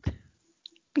minute.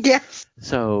 Yes.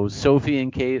 So Sophie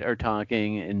and Kate are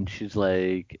talking, and she's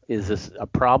like, "Is this a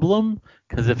problem?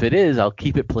 Because if it is, I'll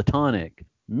keep it platonic."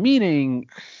 Meaning,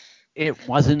 it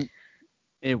wasn't.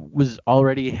 It was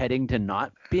already heading to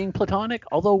not being platonic.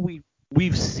 Although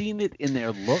we've seen it in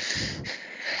their looks.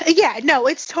 Yeah, no,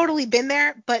 it's totally been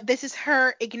there, but this is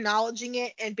her acknowledging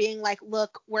it and being like,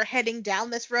 look, we're heading down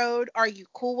this road. Are you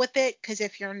cool with it? Because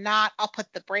if you're not, I'll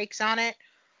put the brakes on it.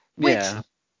 Which, Yeah.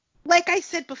 like I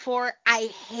said before, I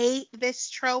hate this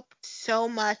trope so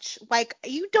much. Like,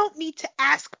 you don't need to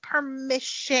ask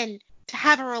permission to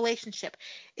have a relationship,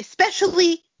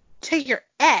 especially to your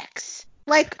ex.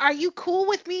 Like, are you cool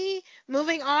with me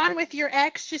moving on with your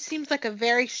ex? Just seems like a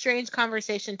very strange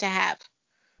conversation to have.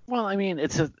 Well, I mean,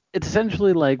 it's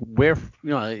essentially like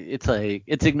it's like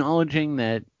it's acknowledging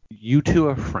that you two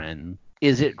are friends.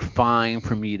 Is it fine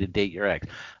for me to date your ex?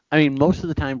 I mean, most of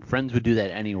the time, friends would do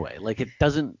that anyway. Like, it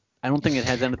doesn't. I don't think it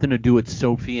has anything to do with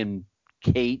Sophie and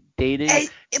Kate dating And,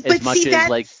 as but much see, as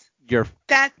like you're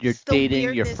that's the dating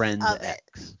your weirdness friend's of it.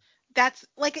 ex. That's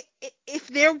like if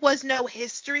there was no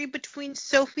history between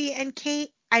Sophie and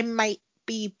Kate, I might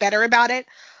be better about it.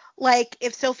 Like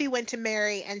if Sophie went to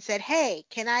Mary and said, "Hey,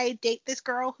 can I date this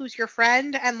girl who's your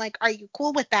friend?" and like, "Are you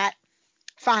cool with that?"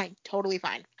 Fine, totally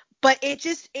fine. But it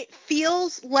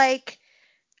feels like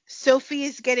Sophie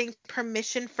is getting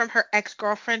permission from her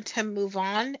ex-girlfriend to move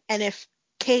on, and if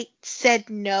Kate said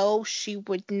no, she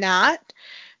would not.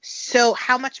 So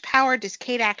how much power does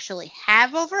Kate actually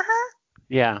have over her?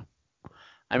 Yeah.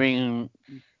 I mean,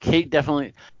 Kate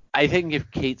definitely. I think if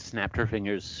Kate snapped her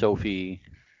fingers, Sophie.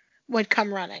 Would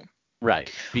come running.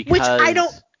 Right. Which I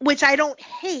don't Because. which I don't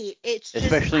hate. It's just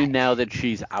Especially now that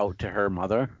she's out to her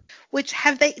mother. which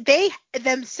have they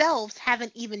themselves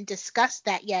haven't even discussed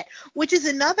that yet, which is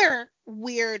another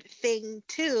weird thing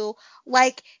too.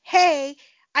 Like, hey,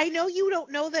 I know you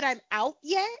don't know that I'm out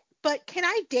yet, but can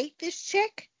I date this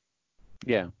chick?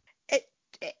 Yeah.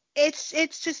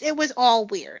 It's just, it was all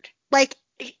weird. Like,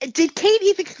 did Kate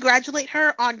even congratulate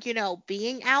her on,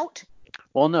 being out?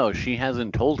 Well, no, she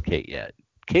hasn't told Kate yet.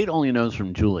 Kate only knows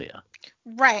from Julia.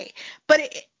 Right. But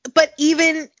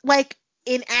even like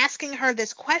in asking her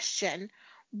this question,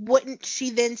 wouldn't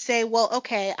she then say, well,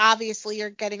 okay, obviously you're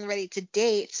getting ready to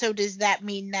date, so does that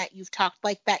mean that you've talked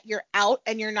like that you're out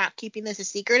and you're not keeping this a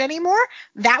secret anymore?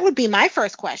 That would be my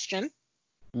first question.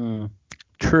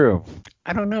 True.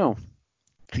 I don't know.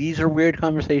 These are weird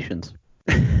conversations.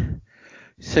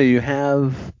 So you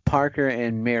have Parker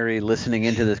and Mary listening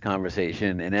into this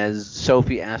conversation, and as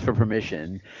Sophie asks for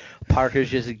permission, Parker's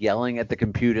just yelling at the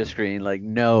computer screen like,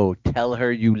 "No, tell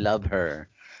her you love her."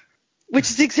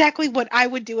 Which is exactly what I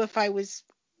would do if I was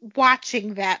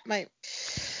watching that.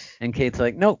 And Kate's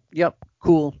like, "Nope, yep,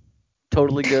 cool,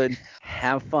 totally good.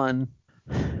 Have fun."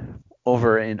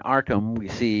 Over in Arkham, we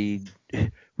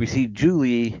see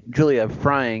Julia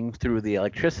frying through the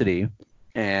electricity,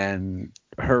 and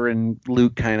her and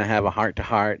Luke kind of have a heart to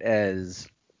heart as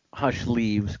Hush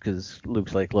leaves because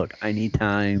Luke's like, "Look, I need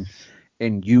time,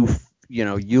 and you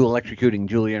electrocuting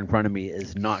Julia in front of me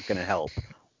is not going to help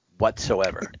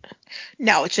whatsoever."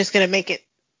 No, it's just going to make it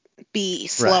be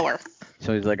slower. Right.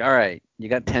 So he's like, "All right, you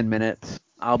got 10 minutes.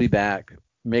 I'll be back.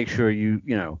 Make sure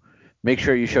make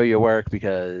sure you show your work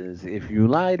because if you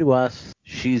lie to us,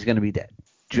 she's going to be dead."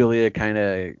 Julia kind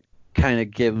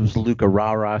of gives Luke a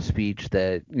rah-rah speech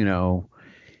that,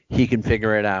 he can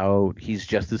figure it out. He's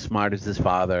just as smart as his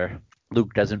father.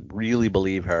 Luke doesn't really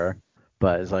believe her,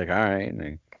 but is like, all right,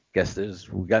 I guess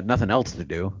we got nothing else to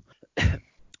do.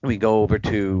 We go over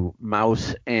to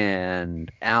Mouse and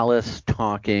Alice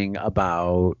talking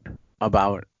about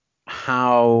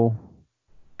how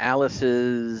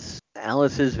Alice's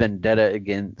vendetta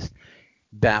against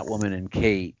Batwoman and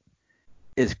Kate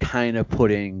is kind of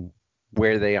putting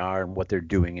where they are and what they're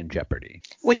doing in jeopardy.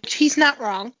 Which he's not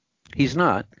wrong. He's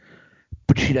not,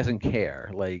 but she doesn't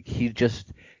care. Like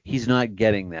he's not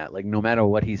getting that. Like no matter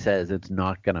what he says, it's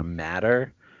not gonna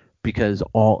matter because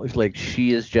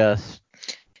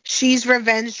She's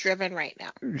revenge driven right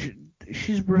now.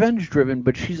 she's revenge driven,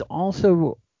 but she's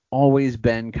also always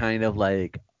been kind of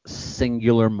like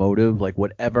singular motive, like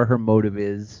whatever her motive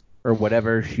is or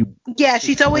whatever she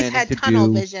she's always planning had to tunnel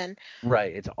do. vision.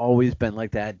 Right. It's always been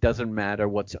like that. Doesn't matter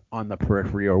what's on the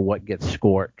periphery or what gets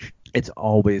scorched. It's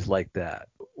always like that.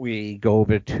 We go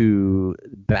over back to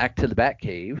the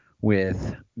Batcave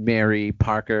with Mary,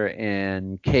 Parker,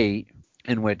 and Kate,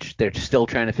 in which they're still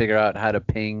trying to figure out how to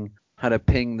ping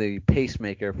the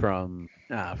pacemaker from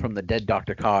the dead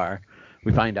Dr. Carr.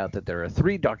 We find out that there are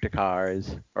three Dr.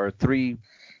 Carrs, or three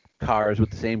cars with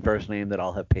the same first name that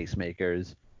all have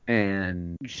pacemakers.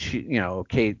 And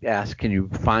Kate asks, "Can you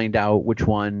find out which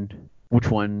one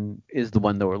is the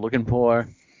one that we're looking for?"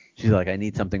 She's like, "I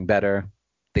need something better."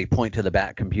 They point to the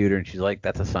Bat computer, and she's like,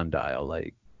 "That's a sundial.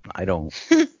 Like, I don't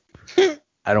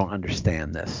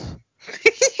understand this."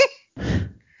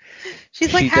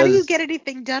 She's like, "How do you get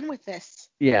anything done with this?"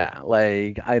 Yeah,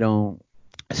 like I don't.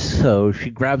 So she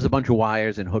grabs a bunch of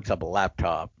wires and hooks up a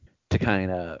laptop to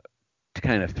kind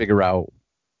of figure out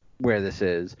where this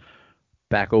is.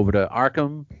 Back over to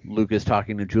Arkham, Luke is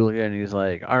talking to Julia, and he's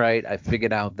like, "All right, I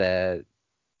figured out that,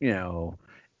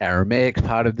 Aramaic's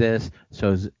part of this,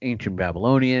 so is ancient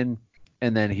Babylonian."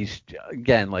 And then he's,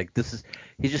 again, like,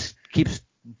 he just keeps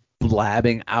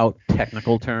blabbing out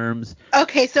technical terms.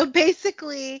 Okay, so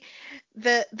basically,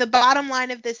 the bottom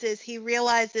line of this is he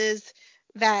realizes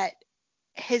that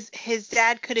his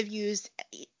dad could have used.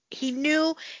 He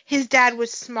knew his dad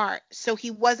was smart, so he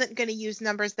wasn't going to use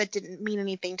numbers that didn't mean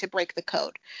anything to break the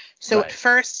code. So Right. At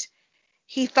first,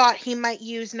 he thought he might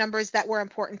use numbers that were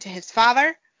important to his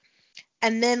father.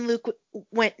 And then Luke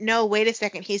went, no, wait a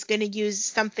second. He's going to use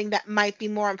something that might be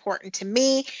more important to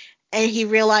me. And he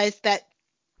realized that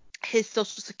his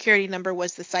social security number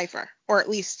was the cipher, or at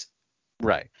least.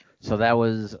 Right. So that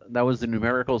was the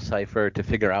numerical cipher to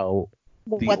figure out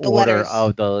what the letters.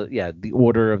 the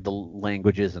order of the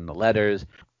languages and the letters.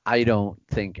 I don't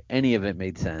think any of it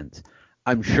made sense.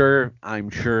 I'm sure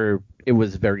it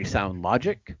was very sound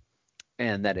logic,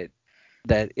 and that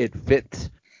it fits.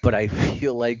 But I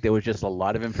feel like there was just a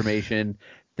lot of information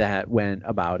that went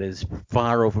about as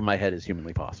far over my head as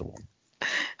humanly possible.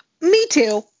 Me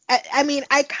too. I mean,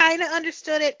 I kind of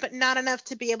understood it, but not enough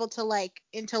to be able to like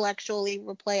intellectually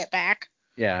replay it back.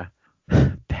 Yeah.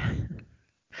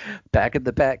 Back at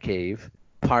the Batcave,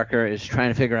 Parker is trying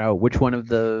to figure out which one of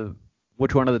the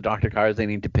doctor cars they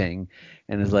need to ping,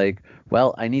 and is like,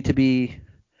 "Well, I need to be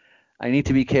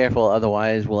careful,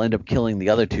 otherwise we'll end up killing the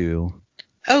other two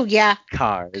Oh yeah.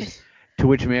 cars." To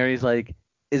which Mary's like,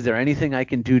 "Is there anything I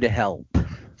can do to help?"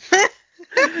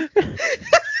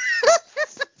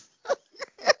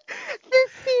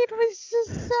 This scene was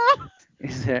just so.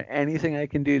 Is there anything I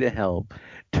can do to help?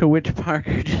 To which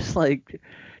Parker just like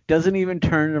doesn't even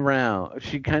turn around.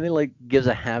 She kind of like gives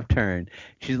a half turn.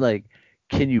 She's like,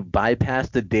 "Can you bypass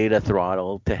the data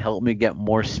throttle to help me get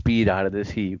more speed out of this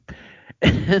heap?"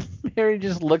 And Mary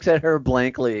just looks at her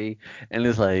blankly and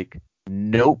is like,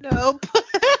 "Nope." Nope.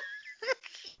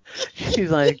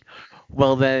 She's like,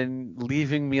 "Well, then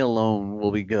leaving me alone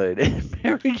will be good." And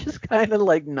Mary just kind of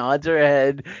like nods her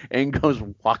head and goes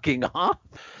walking off.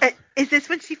 Is this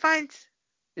when she finds?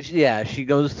 Yeah, she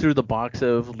goes through the box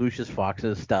of Lucius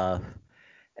Fox's stuff,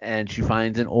 and she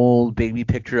finds an old baby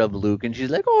picture of Luke, and she's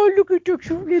like, "Oh, look at your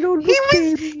cute little He Luke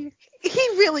was. baby." He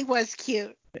really was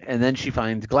cute. And then she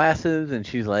finds glasses, and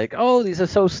she's like, "Oh, these are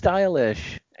so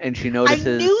stylish." I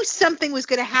knew something was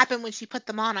going to happen when she put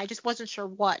them on. I just wasn't sure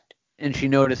what. And she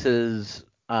notices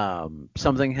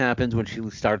something happens when she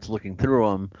starts looking through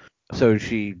them. So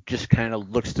she just kind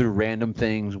of looks through random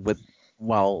things with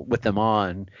them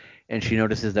on, and she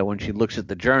notices that when she looks at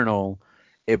the journal,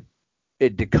 it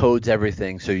it decodes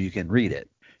everything so you can read it.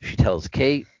 She tells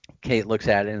Kate. Kate looks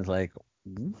at it and is like,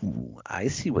 "Ooh, I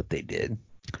see what they did."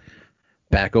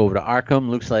 Back over to Arkham.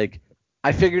 Luke's like,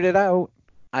 "I figured it out.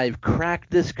 I've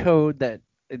cracked this code that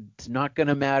it's not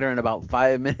gonna matter in about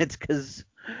 5 minutes because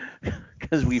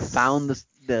we found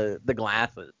the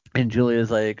glasses." And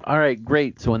Julia's like, "All right,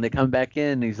 great. So when they come back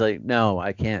in," he's like, "No,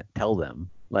 I can't tell them.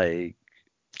 Like,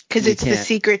 Because we it's the can't.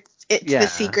 secret. It's the Yeah,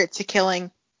 secret to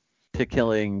killing. to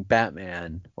killing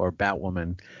Batman or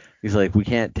Batwoman." He's like, "We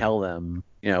can't tell them.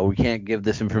 We can't give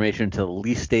this information to the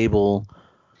least stable,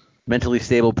 mentally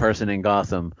stable person in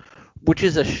Gotham," which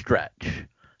is a stretch.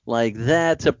 Like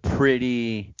that's a I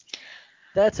pretty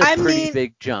mean,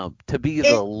 big jump to be the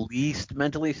it. least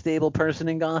mentally stable person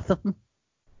in Gotham.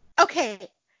 Okay.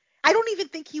 I don't even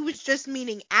think he was just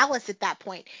meaning Alice at that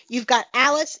point. You've got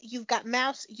Alice, you've got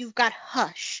Mouse, you've got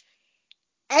Hush.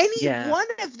 Any Yeah, one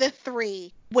of the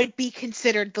three would be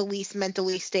considered the least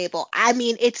mentally stable. I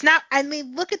mean, it's not. I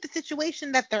mean, look at the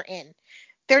situation that they're in.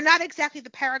 They're not exactly the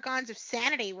paragons of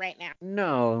sanity right now.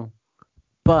 no,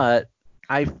 but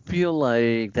I feel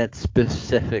like that's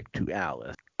specific to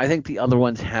Alice. I think the other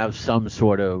ones have some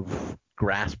sort of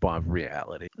grasp of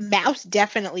reality. Mouse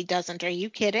definitely doesn't. Are you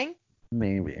kidding?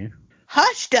 Maybe.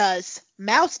 Hush does.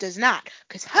 Mouse does not,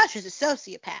 because Hush is a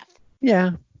sociopath.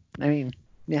 Yeah. I mean,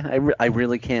 yeah, I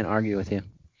really can't argue with you.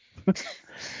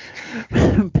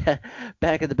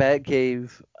 Back at the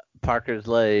Batcave, Parker's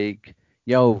like,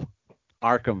 "Yo,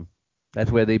 Arkham,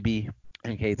 that's where they be."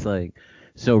 And Kate's like,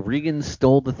 "So Regan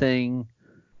stole the thing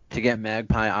to get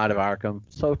Magpie out of Arkham.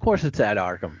 So of course it's at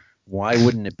Arkham. Why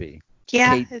wouldn't it be?"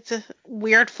 Yeah, Kate, it's a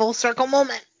weird full circle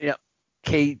moment. yep.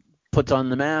 Kate puts on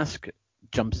the mask,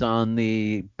 jumps on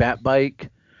the Bat bike,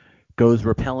 goes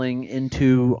rappelling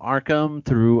into Arkham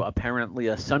through apparently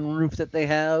a sunroof that they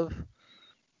have.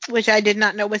 Which I did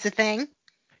not know was a thing.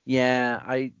 Yeah,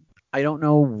 I don't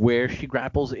know where she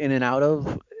grapples in and out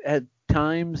of at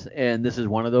times, and this is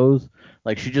one of those.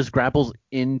 Like she just grapples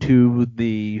into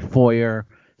the foyer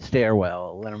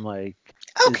stairwell, and I'm like,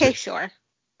 is Okay, it sure.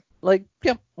 like,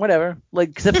 yep, whatever. Like,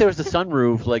 except there was the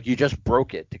sunroof, like you just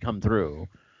broke it to come through.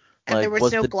 And there Like,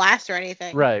 was no glass or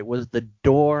anything. was the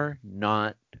door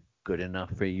not good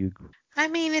enough for you? I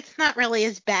mean, it's not really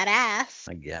as badass.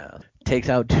 I guess. Takes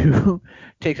out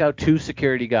two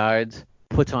security guards,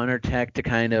 puts on her tech to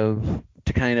kind of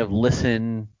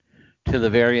listen to the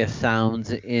various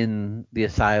sounds in the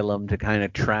asylum to kind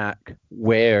of track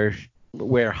where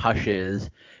Hush is,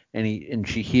 and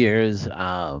she hears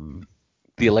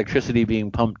the electricity being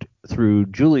pumped through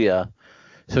Julia.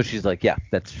 So she's like, "Yeah,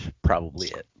 that's probably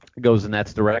it." Goes in that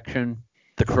direction.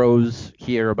 The Crows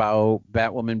hear about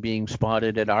Batwoman being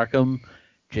spotted at Arkham.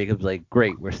 Jacob's like,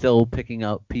 "Great, we're still picking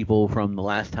up people from the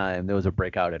last time there was a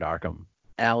breakout at Arkham."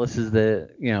 Alice has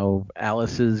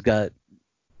got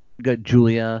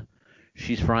Julia.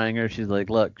 She's frying her. She's like,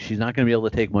 "Look, she's not going to be able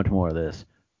to take much more of this.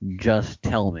 Just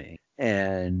tell me."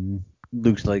 And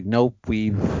Luke's like, nope,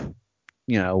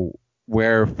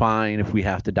 we're fine if we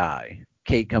have to die.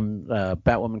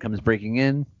 Batwoman comes breaking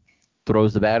in,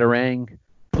 throws the Batarang,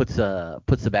 puts the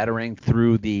Batarang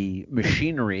through the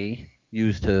machinery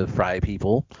used to fry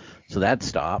people, so that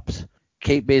stops.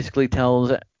 Kate basically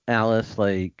tells Alice,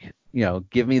 like,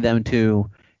 give me them two,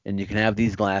 and you can have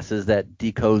these glasses that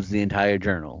decodes the entire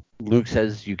journal. Luke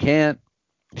says you can't.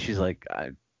 She's like,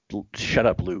 shut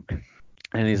up, Luke.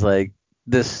 And he's like,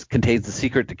 this contains the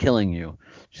secret to killing you.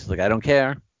 She's like, I don't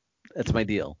care. That's my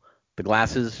deal. The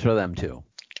glasses for them too.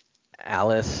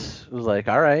 Alice was like,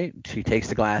 all right. She takes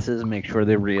the glasses and makes sure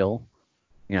they're real.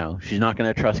 She's not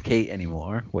going to trust Kate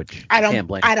anymore, which I can't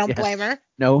blame. I don't blame her.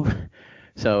 No.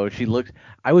 So she looked.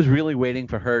 I was really waiting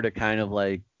for her to kind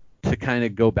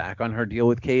of go back on her deal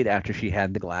with Kate after she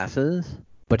had the glasses,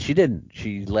 but she didn't.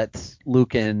 She lets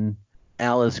Luke and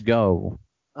Alice go.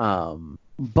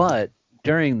 But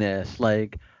during this,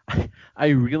 like, I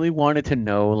really wanted to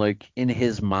know, like, in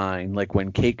his mind, like, when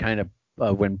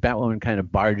when Batwoman kind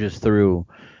of barges through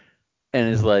and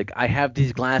is like, I have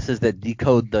these glasses that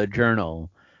decode the journal.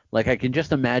 Like, I can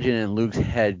just imagine in Luke's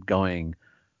head going,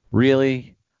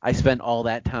 really? I spent all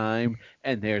that time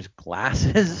and there's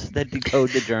glasses that decode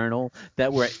the journal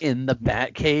that were in the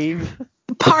Batcave?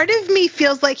 Part of me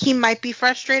feels like he might be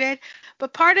frustrated,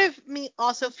 but part of me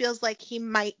also feels like he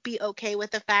might be okay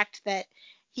with the fact that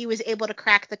he was able to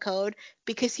crack the code,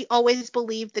 because he always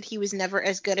believed that he was never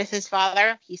as good as his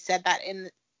father. He said that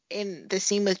in the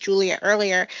scene with Julia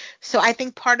earlier. So I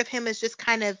think part of him is just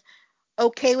kind of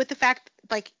okay with the fact,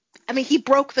 like, I mean, he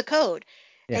broke the code.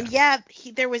 Yeah.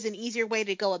 And there was an easier way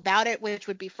to go about it, which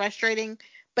would be frustrating,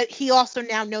 but he also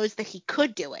now knows that he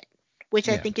could do it, which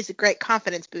I think is a great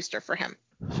confidence booster for him.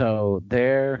 So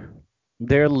they're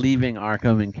leaving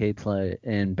Arkham,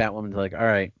 and Batwoman's like, all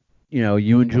right,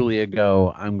 you and Julia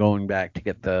go. I'm going back to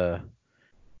get the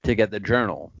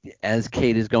journal. As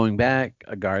Kate is going back,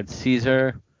 a guard sees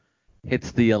her,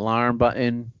 hits the alarm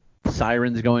button,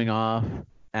 sirens going off.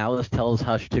 Alice tells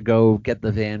Hush to go get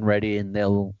the van ready, and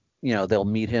they'll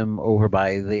meet him over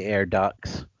by the air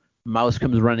ducts. Mouse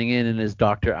comes running in his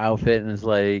doctor outfit and is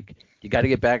like, you got to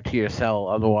get back to your cell,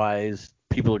 otherwise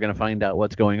people are going to find out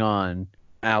what's going on.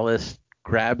 Alice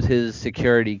grabs his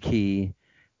security key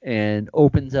and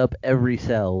opens up every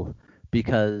cell,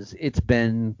 because it's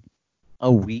been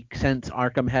a week since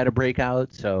Arkham had a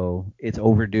breakout, so it's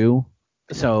overdue.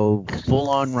 So full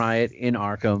on riot in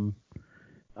Arkham.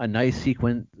 A nice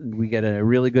sequence. We get a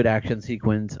really good action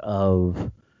sequence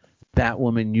of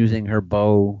Batwoman using her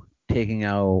bow, taking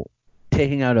out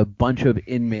a bunch of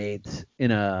inmates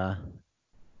in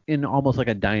almost like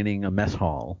a mess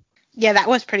hall. Yeah, that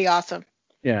was pretty awesome.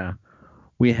 Yeah.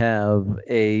 We have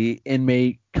a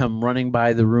inmate come running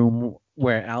by the room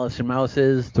where Alice and Mouse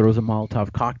is, throws a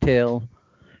Molotov cocktail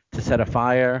to set a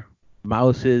fire.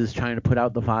 Mouse is trying to put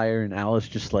out the fire, and Alice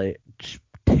just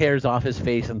tears off his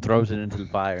face and throws it into the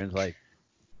fire and is like,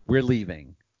 we're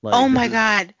leaving. Like, oh my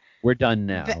God. We're done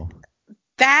now.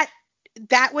 That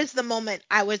was the moment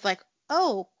I was like,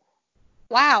 oh,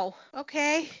 wow,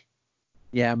 okay.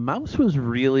 Yeah, Mouse was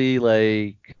really,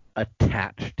 like,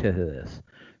 attached to this.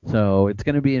 So it's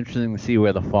going to be interesting to see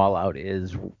where the fallout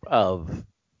is of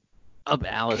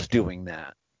Alice doing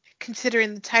that.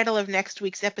 Considering the title of next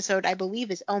week's episode, I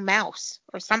believe, is Oh Mouse,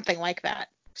 or something like that.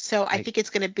 So I think it's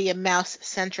going to be a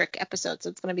mouse-centric episode, so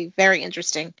it's going to be very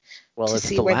interesting to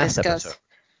see where this goes.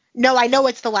 No, I know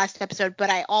it's the last episode, but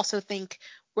I also think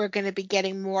we're going to be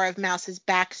getting more of Mouse's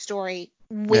backstory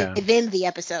within the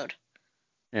episode.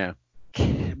 Yeah.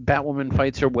 Batwoman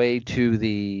fights her way to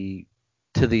the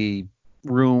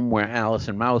room where Alice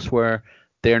and Mouse were.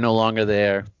 They're no longer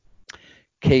there.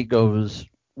 Kate goes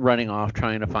running off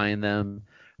trying to find them.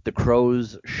 The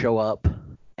Crows show up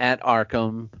at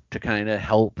Arkham to kind of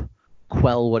help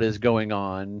quell what is going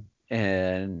on,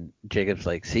 and Jacob's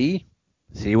like, see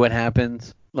what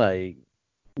happens? Like,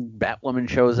 Batwoman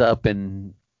shows up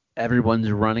and everyone's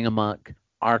running amok.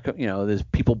 Arkham, there's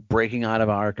people breaking out of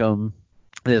Arkham.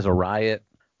 There's a riot.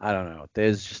 I don't know.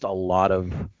 There's just a lot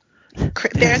of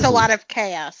there's a lot of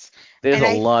chaos. There's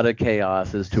a lot of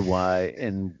chaos as to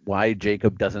why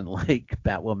Jacob doesn't like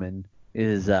Batwoman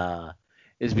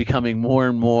is becoming more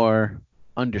and more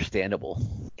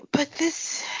understandable. But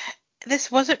this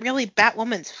wasn't really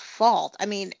Batwoman's fault. I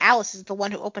mean, Alice is the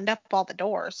one who opened up all the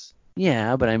doors.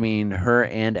 Yeah, but I mean, her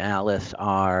and Alice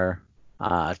are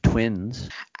twins.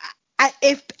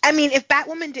 If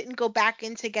Batwoman didn't go back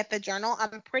in to get the journal,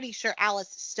 I'm pretty sure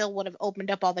Alice still would have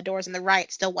opened up all the doors and the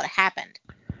riot still would have happened.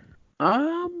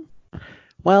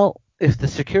 Well, if the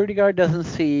security guard doesn't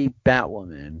see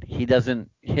Batwoman, he doesn't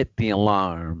hit the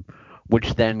alarm.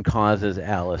 which then causes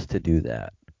Alice to do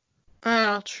that.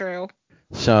 Oh, true.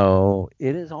 So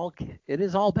it is all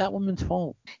Batwoman's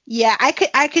fault. Yeah,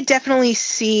 I could definitely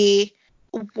see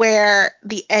where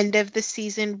the end of the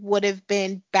season would have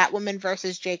been Batwoman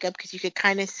versus Jacob, because you could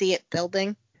kind of see it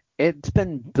building. It's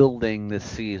been building this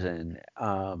season,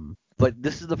 but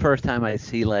this is the first time I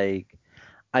see, like,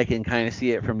 I can kind of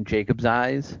see it from Jacob's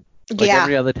eyes. Like Yeah.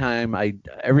 every other time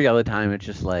it's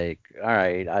just like, all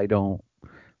right, I don't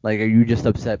like. Are you just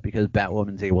upset because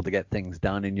Batwoman's able to get things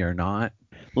done and you're not?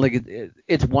 Like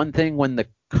it's one thing when the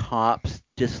cops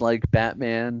dislike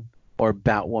Batman or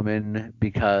Batwoman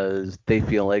because they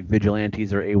feel like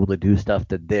vigilantes are able to do stuff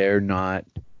that they're not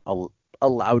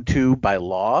allowed to by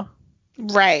law.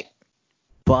 Right.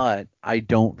 But I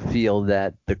don't feel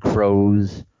that the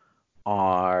Crows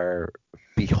are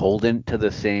beholden to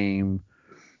the same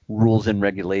rules and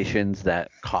regulations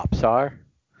that cops are.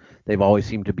 They've always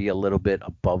seemed to be a little bit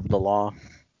above the law.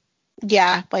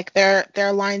 Yeah, like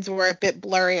their lines were a bit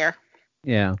blurrier.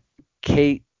 Yeah.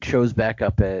 Kate shows back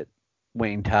up at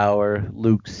Wayne Tower.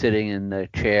 Luke's sitting in the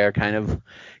chair, kind of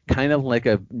like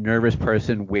a nervous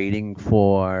person waiting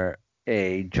for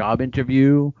a job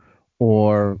interview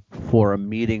or for a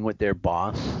meeting with their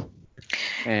boss.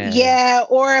 And Yeah,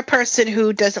 or a person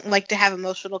who doesn't like to have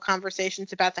emotional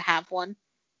conversations about to have one.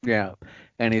 yeah,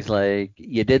 and he's like,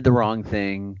 "You did the wrong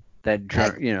thing.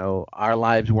 Our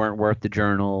lives weren't worth the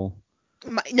journal."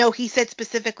 No, he said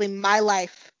specifically, my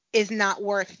life is not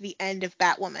worth the end of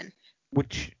Batwoman.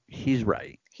 Which he's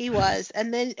right. He was.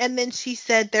 And then she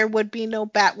said there would be no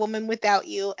Batwoman without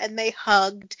you, and they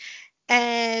hugged,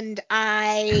 and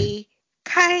I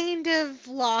kind of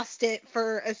lost it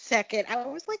for a second. I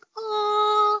was like,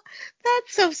 "Oh,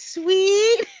 that's so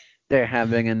sweet." They're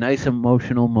having a nice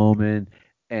emotional moment,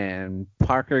 and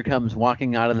Parker comes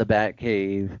walking out of the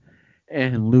Batcave,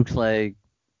 and Luke's like,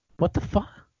 "What the fuck?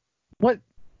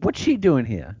 What's she doing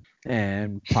here?"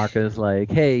 And Parker's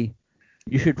like, "Hey,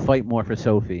 you should fight more for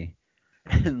Sophie."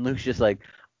 And Luke's just like,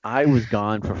 "I was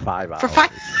gone for 5 hours." For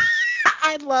 5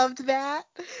 I loved that.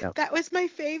 Yep. That was my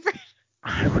favorite.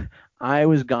 I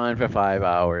was gone for 5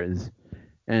 hours.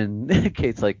 And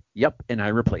Kate's like, "Yep, and I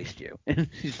replaced you." And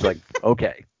she's like,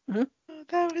 "Okay."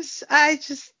 That was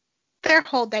their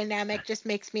whole dynamic just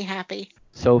makes me happy.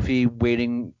 Sophie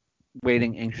waiting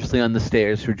anxiously on the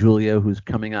stairs for Julia, who's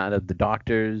coming out of the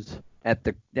doctor's at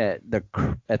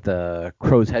the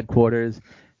Crow's headquarters.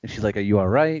 And she's like, "Are you all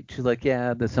right?" She's like,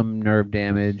 "Yeah, there's some nerve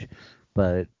damage,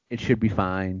 but it should be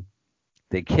fine."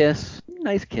 They kiss,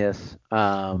 nice kiss.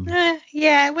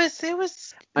 Yeah, it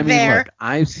was I mean, there. look,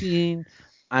 I've seen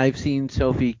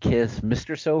Sophie kiss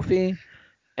Mr. Sophie,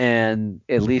 and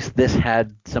at least this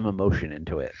had some emotion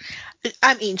into it.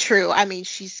 I mean, true. I mean,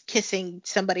 she's kissing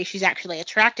somebody she's actually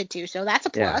attracted to, so that's a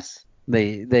plus.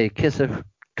 Yeah. They kiss a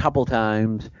couple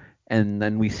times, and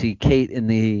then we see Kate in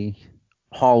the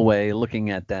hallway looking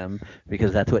at them,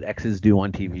 because that's what exes do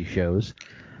on TV shows.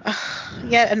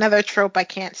 Yet another trope I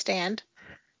can't stand.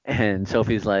 And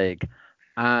Sophie's like,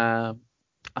 I'll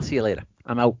see you later.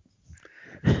 I'm out.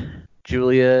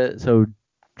 Julia's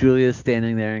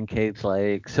standing there, and Kate's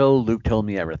like, "So Luke told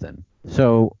me everything."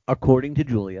 So according to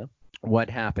Julia, what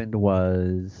happened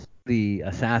was the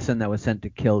assassin that was sent to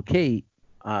kill Kate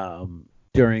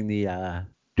during the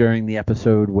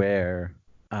episode where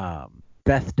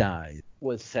Beth died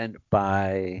was sent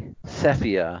by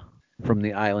Cephia from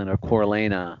the island of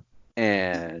Corlena.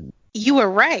 And You were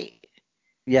right.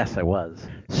 yes, I was.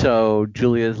 So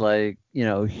Julia's like,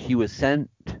 he was sent.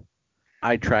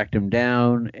 I tracked him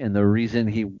down, and the reason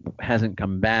he hasn't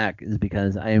come back is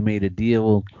because I made a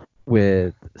deal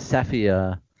with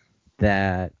Cephia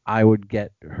that I would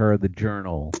get her the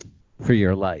journal for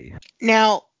your life.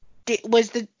 Now,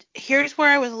 here's where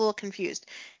I was a little confused.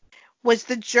 Was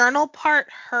the journal part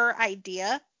her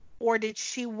idea, or did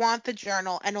she want the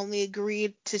journal and only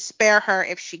agreed to spare her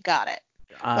if she got it?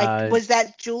 Was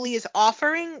that Julia's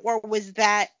offering, or was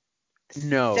that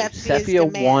No, Cephia's Cephia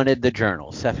demand? wanted the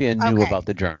journal. Cephia knew about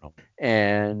the journal.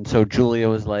 And so Julia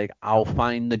was like, "I'll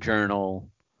find the journal,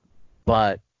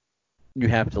 but you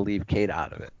have to leave Kate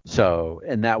out of it." So,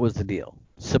 and that was the deal.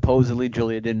 Supposedly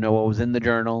Julia didn't know what was in the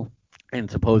journal, and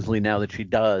supposedly now that she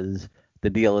does, the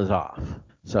deal is off.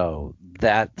 So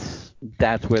that's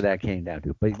where that came down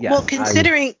to. But yes, well,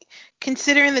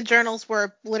 considering the journals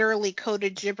were literally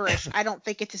coded gibberish, I don't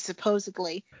think it's a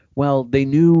supposedly. Well,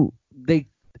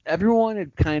 everyone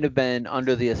had kind of been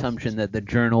under the assumption that the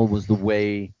journal was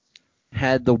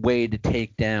had the way to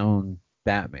take down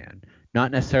Batman. Not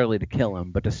necessarily to kill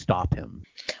him, but to stop him.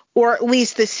 Or at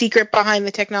least the secret behind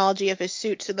the technology of his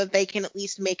suit, so that they can at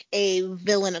least make a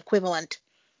villain equivalent.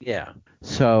 Yeah.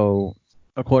 So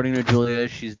according to Julia,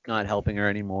 she's not helping her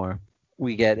anymore.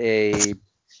 We get a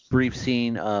brief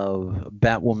scene of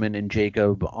Batwoman and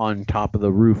Jacob on top of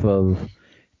the roof of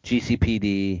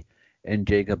GCPD, and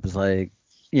Jacob's like,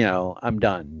 I'm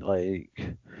done.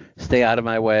 Like, stay out of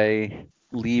my way.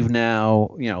 Leave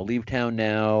now. Leave town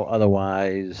now.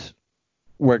 Otherwise,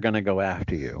 we're gonna go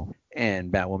after you.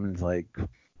 And Batwoman's like,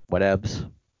 whatevs.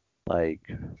 Like,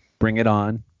 bring it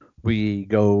on. We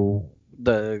go.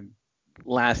 The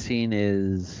last scene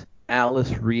is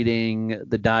Alice reading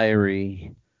the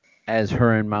diary as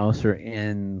her and Mouse are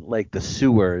in like the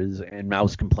sewers, and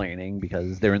Mouse complaining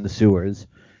because they're in the sewers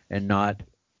and not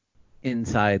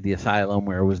inside the asylum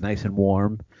where it was nice and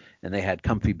warm and they had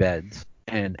comfy beds.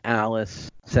 And Alice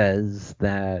says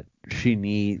that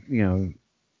she's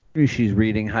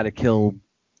reading How to Kill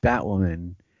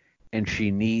Batwoman and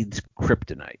she needs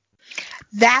kryptonite.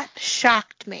 That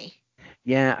shocked me.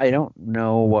 Yeah, I don't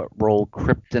know what role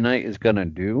kryptonite is gonna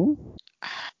do.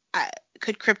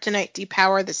 Could kryptonite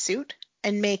depower the suit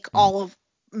and make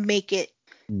it?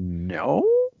 No.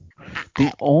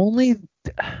 The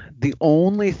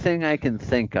only thing I can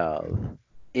think of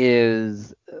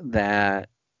is that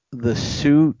the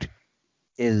suit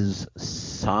is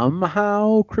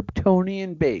somehow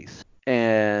Kryptonian based,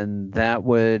 and that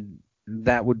would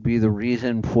be the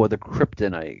reason for the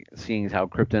kryptonite, seeing as how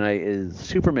kryptonite is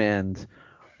Superman's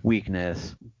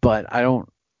weakness. But I don't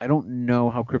know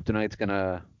how kryptonite's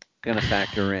gonna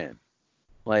factor in.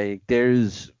 Like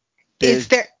Is there's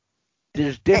there?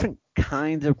 there's different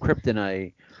kinds of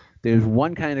kryptonite. There's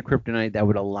one kind of kryptonite that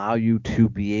would allow you to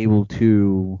be able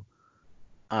to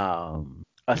Now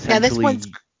essentially this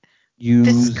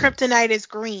use. kryptonite is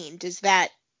green. Does that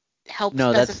help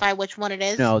No, that's specify which one it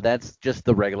is? no, that's just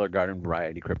the regular garden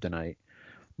variety kryptonite.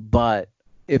 But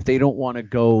if they don't want to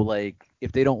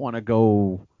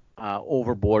go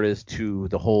overboard as to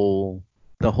the whole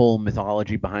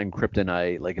mythology behind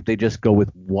kryptonite, like if they just go with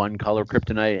one color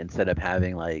kryptonite instead of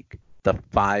having like the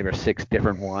 5 or 6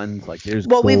 different ones, like there's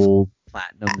Well, gold,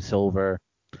 platinum, silver.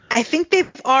 I think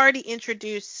they've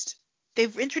introduced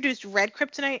red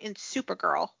kryptonite in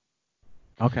Supergirl.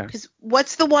 Okay. Because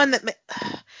what's the one that?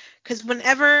 Because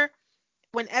whenever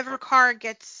Kara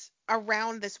gets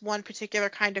around this one particular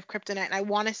kind of kryptonite, and I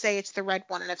want to say it's the red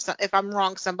one, and if I'm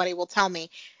wrong, somebody will tell me.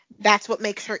 That's what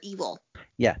makes her evil.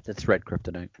 Yeah, that's red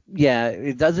kryptonite. Yeah,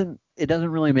 it doesn't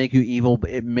really make you evil, but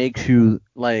it makes you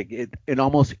like it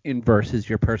almost inverses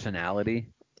your personality.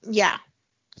 Yeah.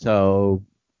 So,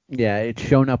 yeah, it's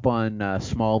shown up on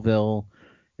Smallville,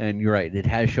 and you're right, it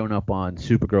has shown up on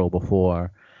Supergirl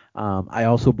before. I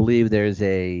also believe there's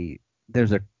a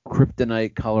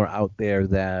kryptonite color out there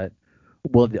that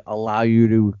will allow you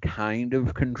to kind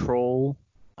of control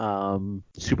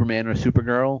Superman or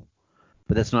Supergirl,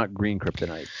 but that's not green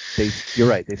kryptonite. You're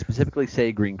right, they specifically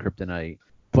say green kryptonite,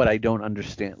 but I don't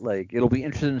understand. Like, it'll be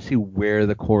interesting to see where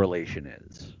the correlation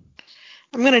is.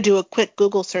 I'm gonna do a quick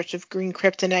Google search of green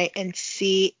kryptonite and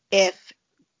see if.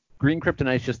 Green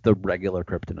kryptonite is just the regular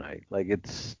kryptonite. Like,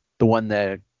 it's the one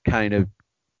that kind of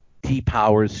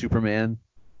depowers Superman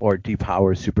or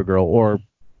depowers Supergirl, or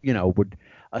would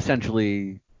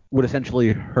essentially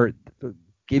hurt,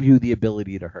 give you the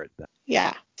ability to hurt them.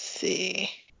 Yeah. Let's see.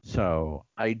 So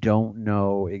I don't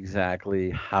know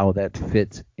exactly how that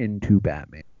fits into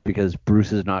Batman because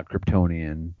Bruce is not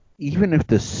Kryptonian. Even if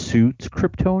the suit's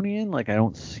Kryptonian, like I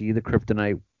don't see the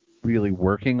kryptonite really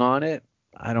working on it.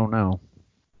 I don't know.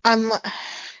 Um.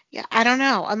 Yeah. I don't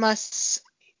know. Unless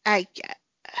I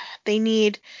they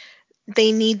need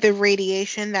the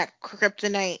radiation that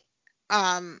kryptonite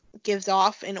gives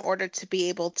off in order to be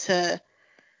able to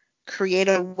create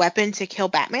a weapon to kill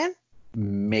Batman.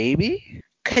 Maybe.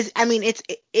 Because I mean,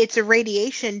 it's a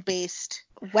radiation based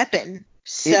weapon, It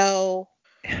so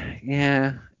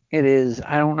Yeah, it is.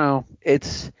 I don't know.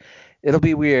 It'll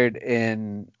be weird,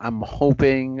 and I'm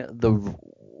hoping the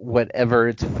whatever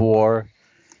it's for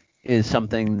is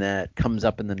something that comes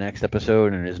up in the next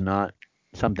episode and is not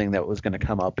something that was going to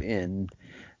come up in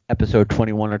episode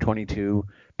 21 or 22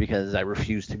 because I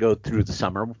refuse to go through the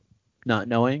summer not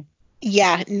knowing.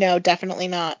 yeah, no, definitely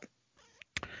not.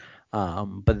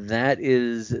 But that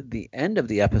is the end of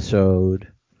the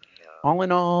episode. All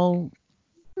in all,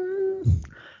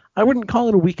 I wouldn't call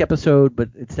it a weak episode, but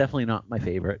it's definitely not my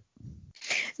favorite.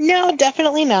 No,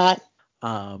 definitely not.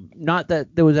 Not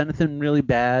that there was anything really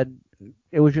bad.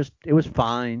 It was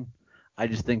fine. I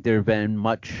just think there have been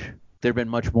much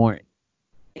more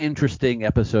interesting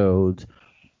episodes,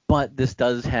 but this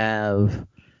does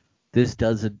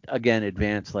again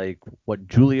advance like what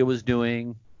Julia was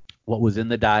doing, what was in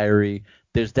the diary.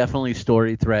 There's definitely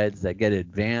story threads that get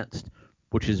advanced,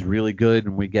 which is really good,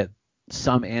 and we get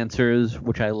some answers,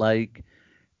 which I like.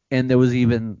 And there was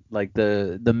even like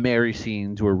the Mary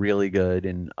scenes were really good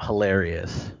and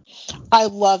hilarious. I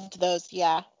loved those.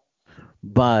 Yeah.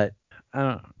 But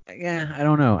I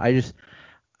don't know.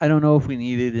 I don't know if we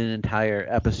needed an entire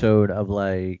episode of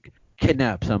like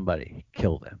kidnap somebody,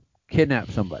 kill them,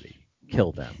 kidnap somebody,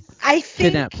 kill them, I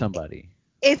kidnap think somebody.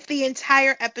 if the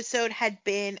entire episode had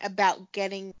been about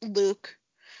getting Luke,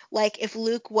 like if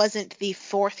Luke wasn't the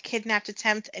fourth kidnapped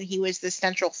attempt and he was the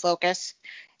central focus,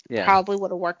 Yeah, probably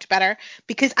would have worked better,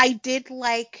 because I did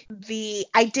like the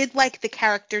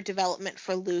character development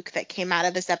for Luke that came out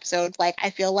of this episode. Like I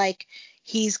feel like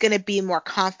he's going to be more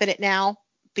confident now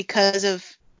because of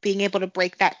being able to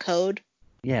break that code.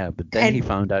 yeah. But then he And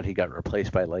found out he got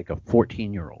replaced by like a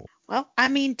 14-year-old. well, I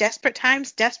mean, desperate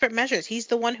times, desperate measures. He's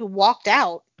the one who walked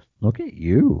out. Look at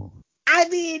you. I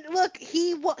mean, look,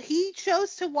 he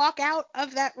chose to walk out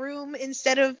of that room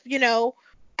instead of,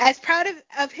 as proud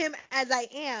of him as I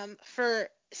am for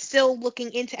still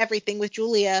looking into everything with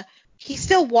Julia, he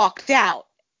still walked out.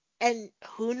 And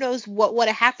who knows what would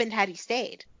have happened had he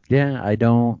stayed. Yeah, I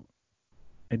don't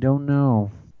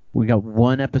know. We got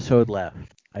one episode left.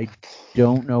 I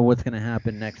don't know what's gonna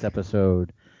happen next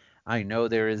episode. I know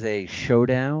there is a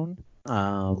showdown.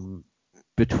 But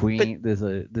Between there's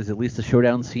at least a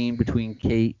showdown scene between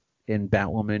Kate and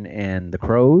Batwoman and the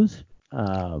Crows.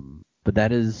 But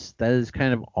that is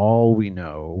kind of all we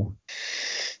know.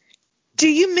 do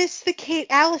you miss the Kate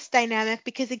Alice dynamic?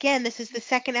 Because again, this is the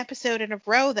second episode in a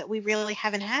row that we really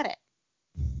haven't had it.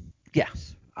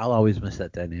 Yes, I'll always miss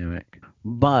that dynamic.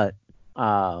 But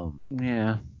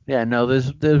yeah, yeah, no,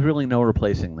 there's really no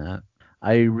replacing that.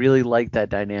 I really like that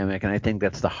dynamic, and I think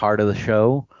that's the heart of the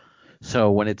show. So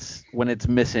when it's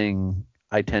missing,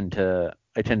 I tend to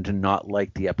not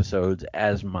like the episodes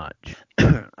as much.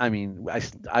 I mean,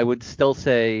 I would still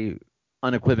say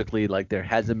unequivocally like there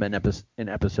hasn't been an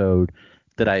episode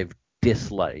that I've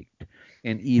disliked,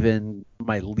 and even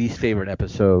my least favorite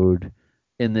episode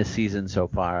in this season so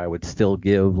far, I would still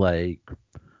give like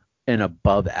an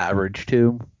above average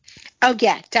to. Oh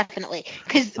yeah, definitely.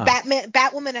 Because Uh,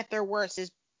 Batwoman at their worst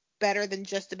is better than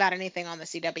just about anything on the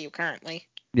CW currently.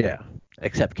 yeah,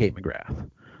 except Kate McGrath.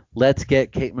 Let's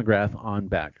get Kate McGrath on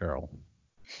Batgirl,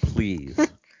 please.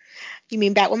 You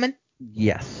mean Batwoman?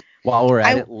 Yes. While we're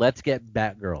at I it, let's get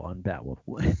Batgirl on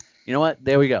Batwoman. You know what?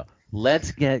 There we go.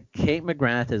 Let's get Kate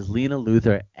McGrath as Lena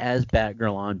Luthor as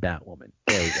Batgirl on Batwoman.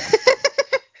 There we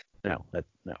go.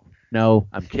 No.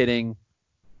 I'm kidding.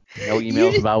 No you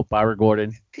emails just about Barbara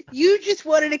Gordon. you just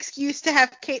want an excuse to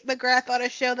have Kate McGrath on a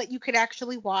show that you could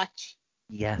actually watch.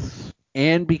 Yes.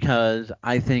 And because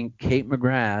I think Kate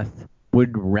McGrath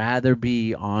would rather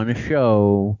be on a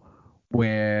show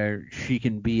where she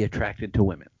can be attracted to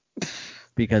women.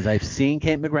 Because I've seen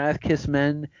Kate McGrath kiss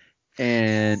men,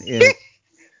 and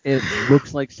it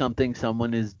looks like something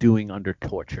someone is doing under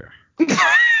torture.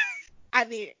 I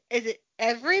mean, is it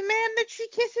every man that she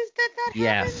kisses that happens?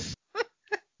 Yes.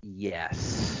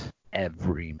 Yes.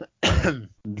 Every.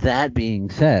 That being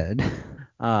said,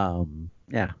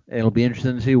 yeah, it'll be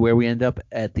interesting to see where we end up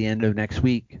at the end of next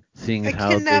week, seeing I as how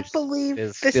cannot there's believe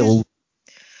this is. still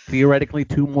theoretically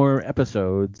 2 more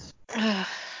episodes.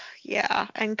 Yeah,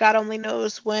 and God only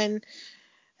knows when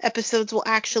episodes will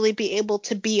actually be able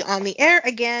to be on the air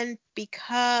again,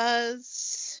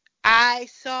 because I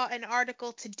saw an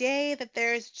article today that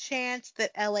there's a chance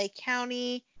that LA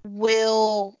County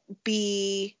will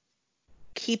be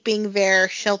keeping their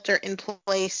shelter in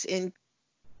place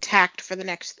intact for the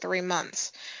next 3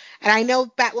 months. And I know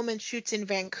Batwoman shoots in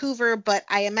Vancouver, but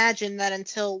I imagine that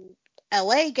until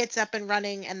LA gets up and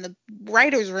running and the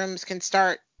writers' rooms can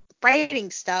start writing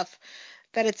stuff,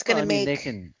 that it's Well, going to I mean, they make.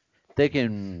 can they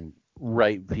can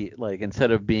write like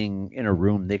instead of being in a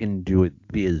room, they can do it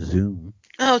via Zoom.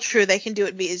 Oh, true, they can do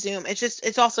it via Zoom.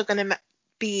 It's also going to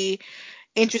be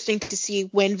interesting to see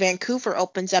when Vancouver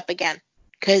opens up again,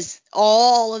 because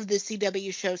all of the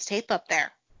CW shows tape up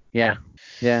there. Yeah,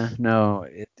 yeah, no,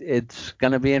 it's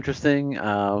gonna be interesting.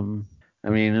 I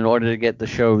mean, in order to get the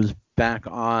shows back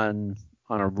on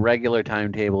a regular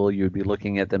timetable, you'd be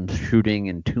looking at them shooting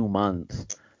in 2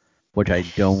 months, which I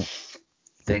don't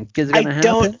think is I gonna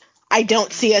don't happen. I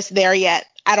don't see us there yet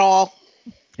at all.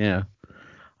 Yeah,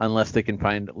 unless they can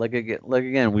find like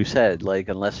again we said like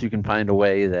unless you can find a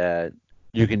way that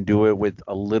you can do it with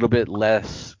a little bit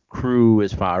less crew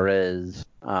as far as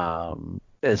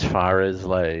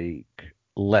like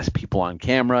less people on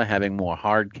camera, having more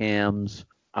hard cams.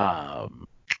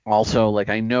 Also, like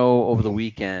I know over the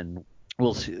weekend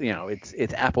we'll see.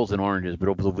 It's apples and oranges, but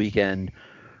over the weekend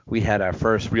we had our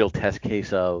first real test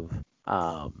case of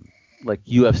like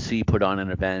UFC put on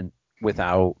an event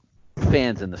without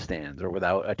fans in the stands or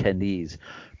without attendees,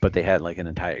 but they had like an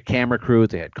entire camera crew,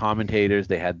 they had commentators,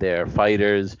 they had their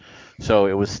fighters, so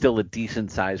it was still a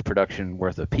decent sized production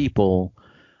worth of people.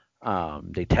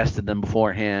 They tested them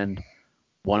beforehand.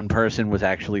 One person was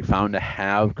actually found to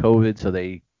have COVID, so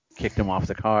they kicked him off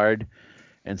the card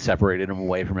and separated him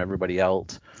away from everybody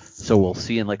else. So we'll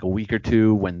see in like a week or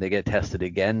two when they get tested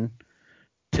again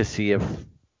to see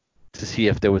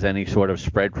if there was any sort of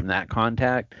spread from that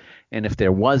contact. And if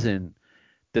there wasn't,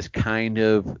 this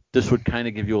would kind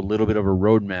of give you a little bit of a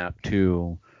roadmap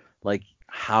to like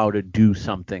how to do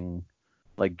something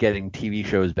like getting TV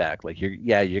shows back. Like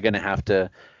you're gonna have to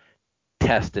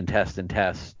test and test and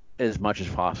test as much as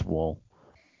possible,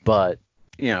 but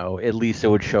at least it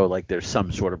would show like there's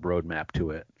some sort of roadmap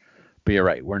to it. But you're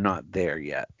right, we're not there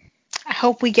yet. I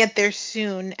hope we get there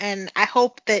soon, and I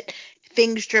hope that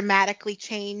things dramatically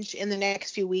change in the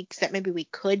next few weeks that maybe we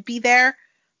could be there,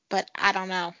 but I don't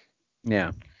know.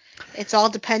 Yeah. It's all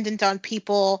dependent on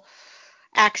people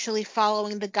actually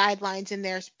following the guidelines in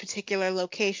their particular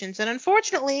locations. And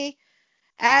unfortunately,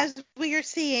 as we are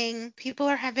seeing, people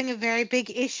are having a very big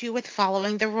issue with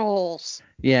following the rules.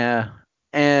 Yeah.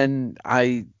 And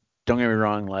I don't get me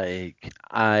wrong, like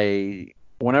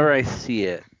whenever I see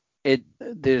it,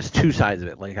 there's two sides of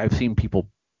it. Like I've seen people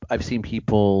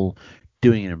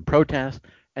doing it in protest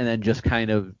and then just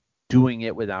kind of doing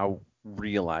it without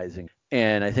realizing.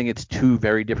 And I think it's two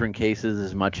very different cases.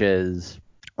 As much as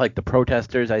like the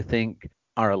protesters, I think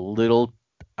are a little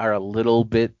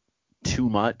bit too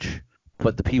much,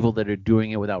 but the people that are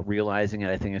doing it without realizing it,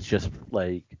 I think it's just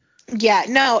like, yeah,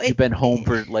 no, you've been home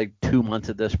for like 2 months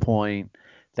at this point,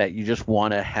 that you just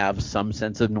want to have some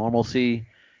sense of normalcy,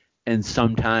 and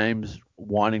sometimes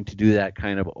wanting to do that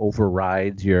kind of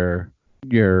overrides your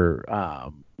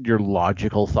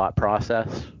logical thought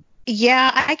process.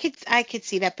 Yeah, I could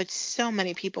see that, but so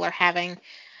many people are having.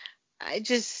 I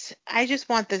just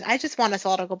want this. I just want us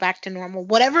all to go back to normal,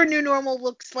 whatever new normal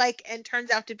looks like and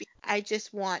turns out to be. I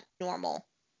just want normal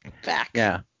back.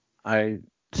 Yeah,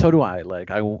 so do I.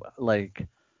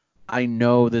 I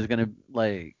know there's gonna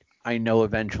I know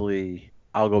eventually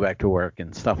I'll go back to work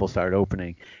and stuff will start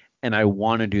opening, and I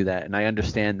want to do that, and I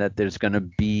understand that there's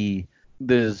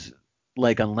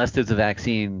unless there's a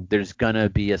vaccine, there's gonna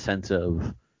be a sense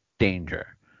of danger.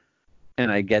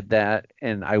 And I get that,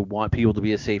 and I want people to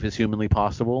be as safe as humanly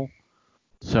possible.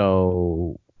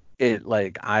 So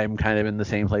I'm kind of in the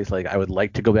same place. Like I would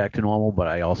like to go back to normal, but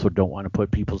I also don't want to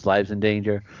put people's lives in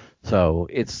danger. So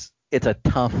it's a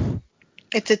tough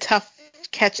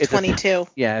catch-22.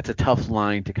 Yeah, it's a tough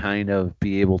line to kind of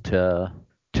be able to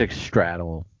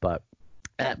straddle. But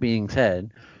that being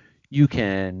said, you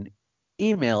can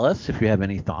email us if you have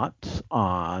any thoughts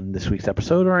on this week's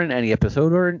episode or in any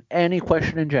episode or in any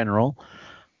question in general.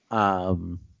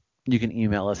 You can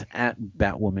email us at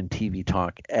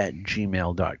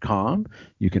batwomantvtalk@gmail.com.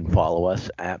 You can follow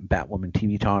us at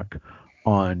batwomantvtalk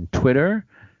on Twitter.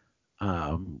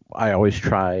 I always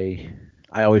try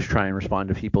and respond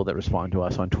to people that respond to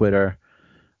us on Twitter.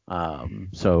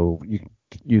 So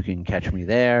you can catch me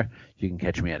there. You can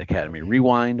catch me at Academy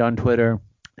Rewind on Twitter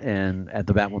and at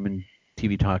the Batwoman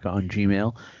TV Talk on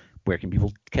Gmail. Where can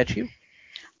people catch you?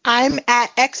 I'm at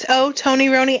XO Tony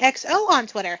Roney XO on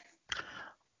Twitter.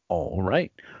 All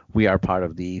right. We are part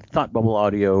of the Thought Bubble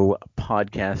Audio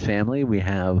podcast family. We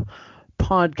have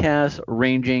podcasts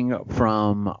ranging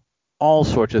from all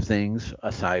sorts of things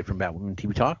aside from Batwoman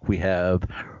TV Talk. We have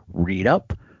Read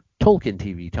Up, Tolkien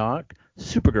TV Talk,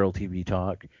 Supergirl TV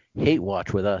Talk, Hate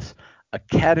Watch with Us,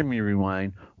 Academy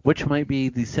Rewind, which might be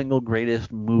the single greatest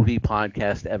movie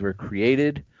podcast ever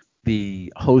created.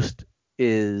 The host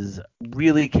is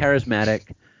really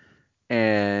charismatic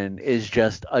and is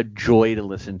just a joy to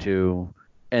listen to.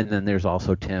 And then there's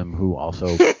also Tim, who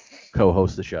also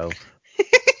co-hosts the show,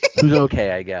 who's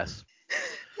okay, I guess.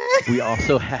 We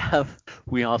also have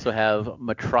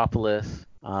Metropolis,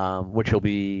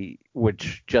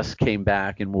 which just came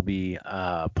back and will be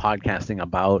podcasting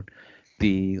about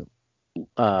the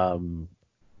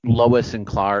Lois and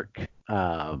Clark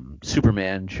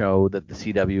Superman show that the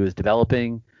CW is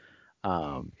developing.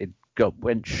 It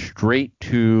went straight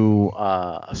to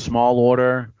a small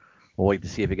order. We'll wait to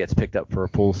see if it gets picked up for a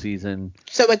full season.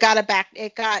 So it got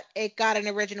an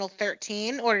original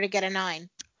 13, or did it get a 9?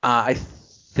 I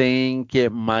think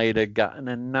it might have gotten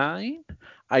a 9.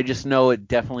 I just know it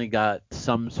definitely got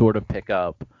some sort of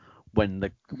pickup when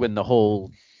the whole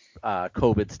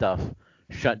COVID stuff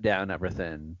shut down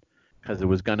everything, because it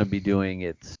was going to be doing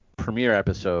its premiere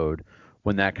episode.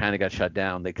 When that kind of got shut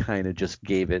down, they kind of just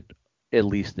gave it at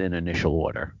least in initial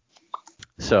order.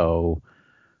 So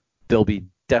there'll be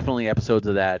definitely episodes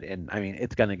of that, and I mean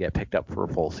it's gonna get picked up for a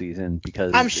full season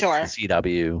because I'm it's sure. the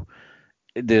CW.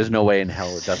 There's no way in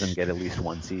hell it doesn't get at least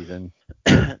one season.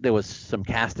 There was some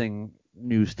casting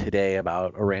news today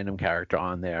about a random character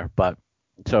on there, but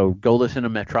so go listen to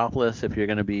Metropolis if you're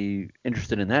going to be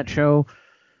interested in that show.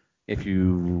 If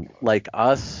you like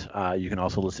us, you can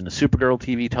also listen to Supergirl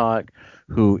TV Talk,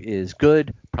 who is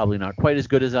good, probably not quite as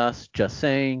good as us, just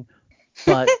saying,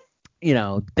 but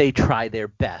they try their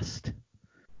best.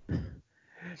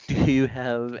 Do you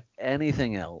have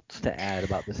anything else to add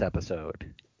about this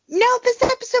episode? No, this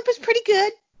episode was pretty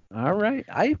good. All right.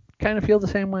 I kind of feel the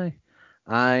same way.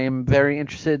 I'm very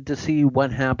interested to see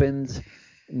what happens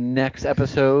next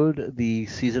episode, the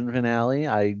season finale.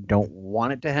 I don't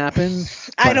want it to happen,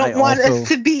 I but don't want us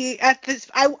to be at this.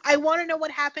 I want to know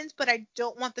what happens, but I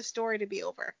don't want the story to be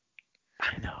over.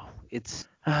 I know. It's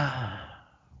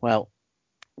well,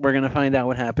 we're going to find out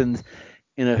what happens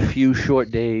in a few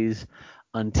short days.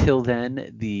 Until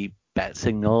then, the bat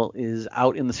signal is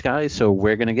out in the sky, so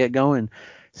we're going to get going.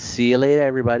 See you later,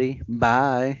 everybody.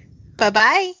 Bye.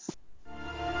 Bye-bye.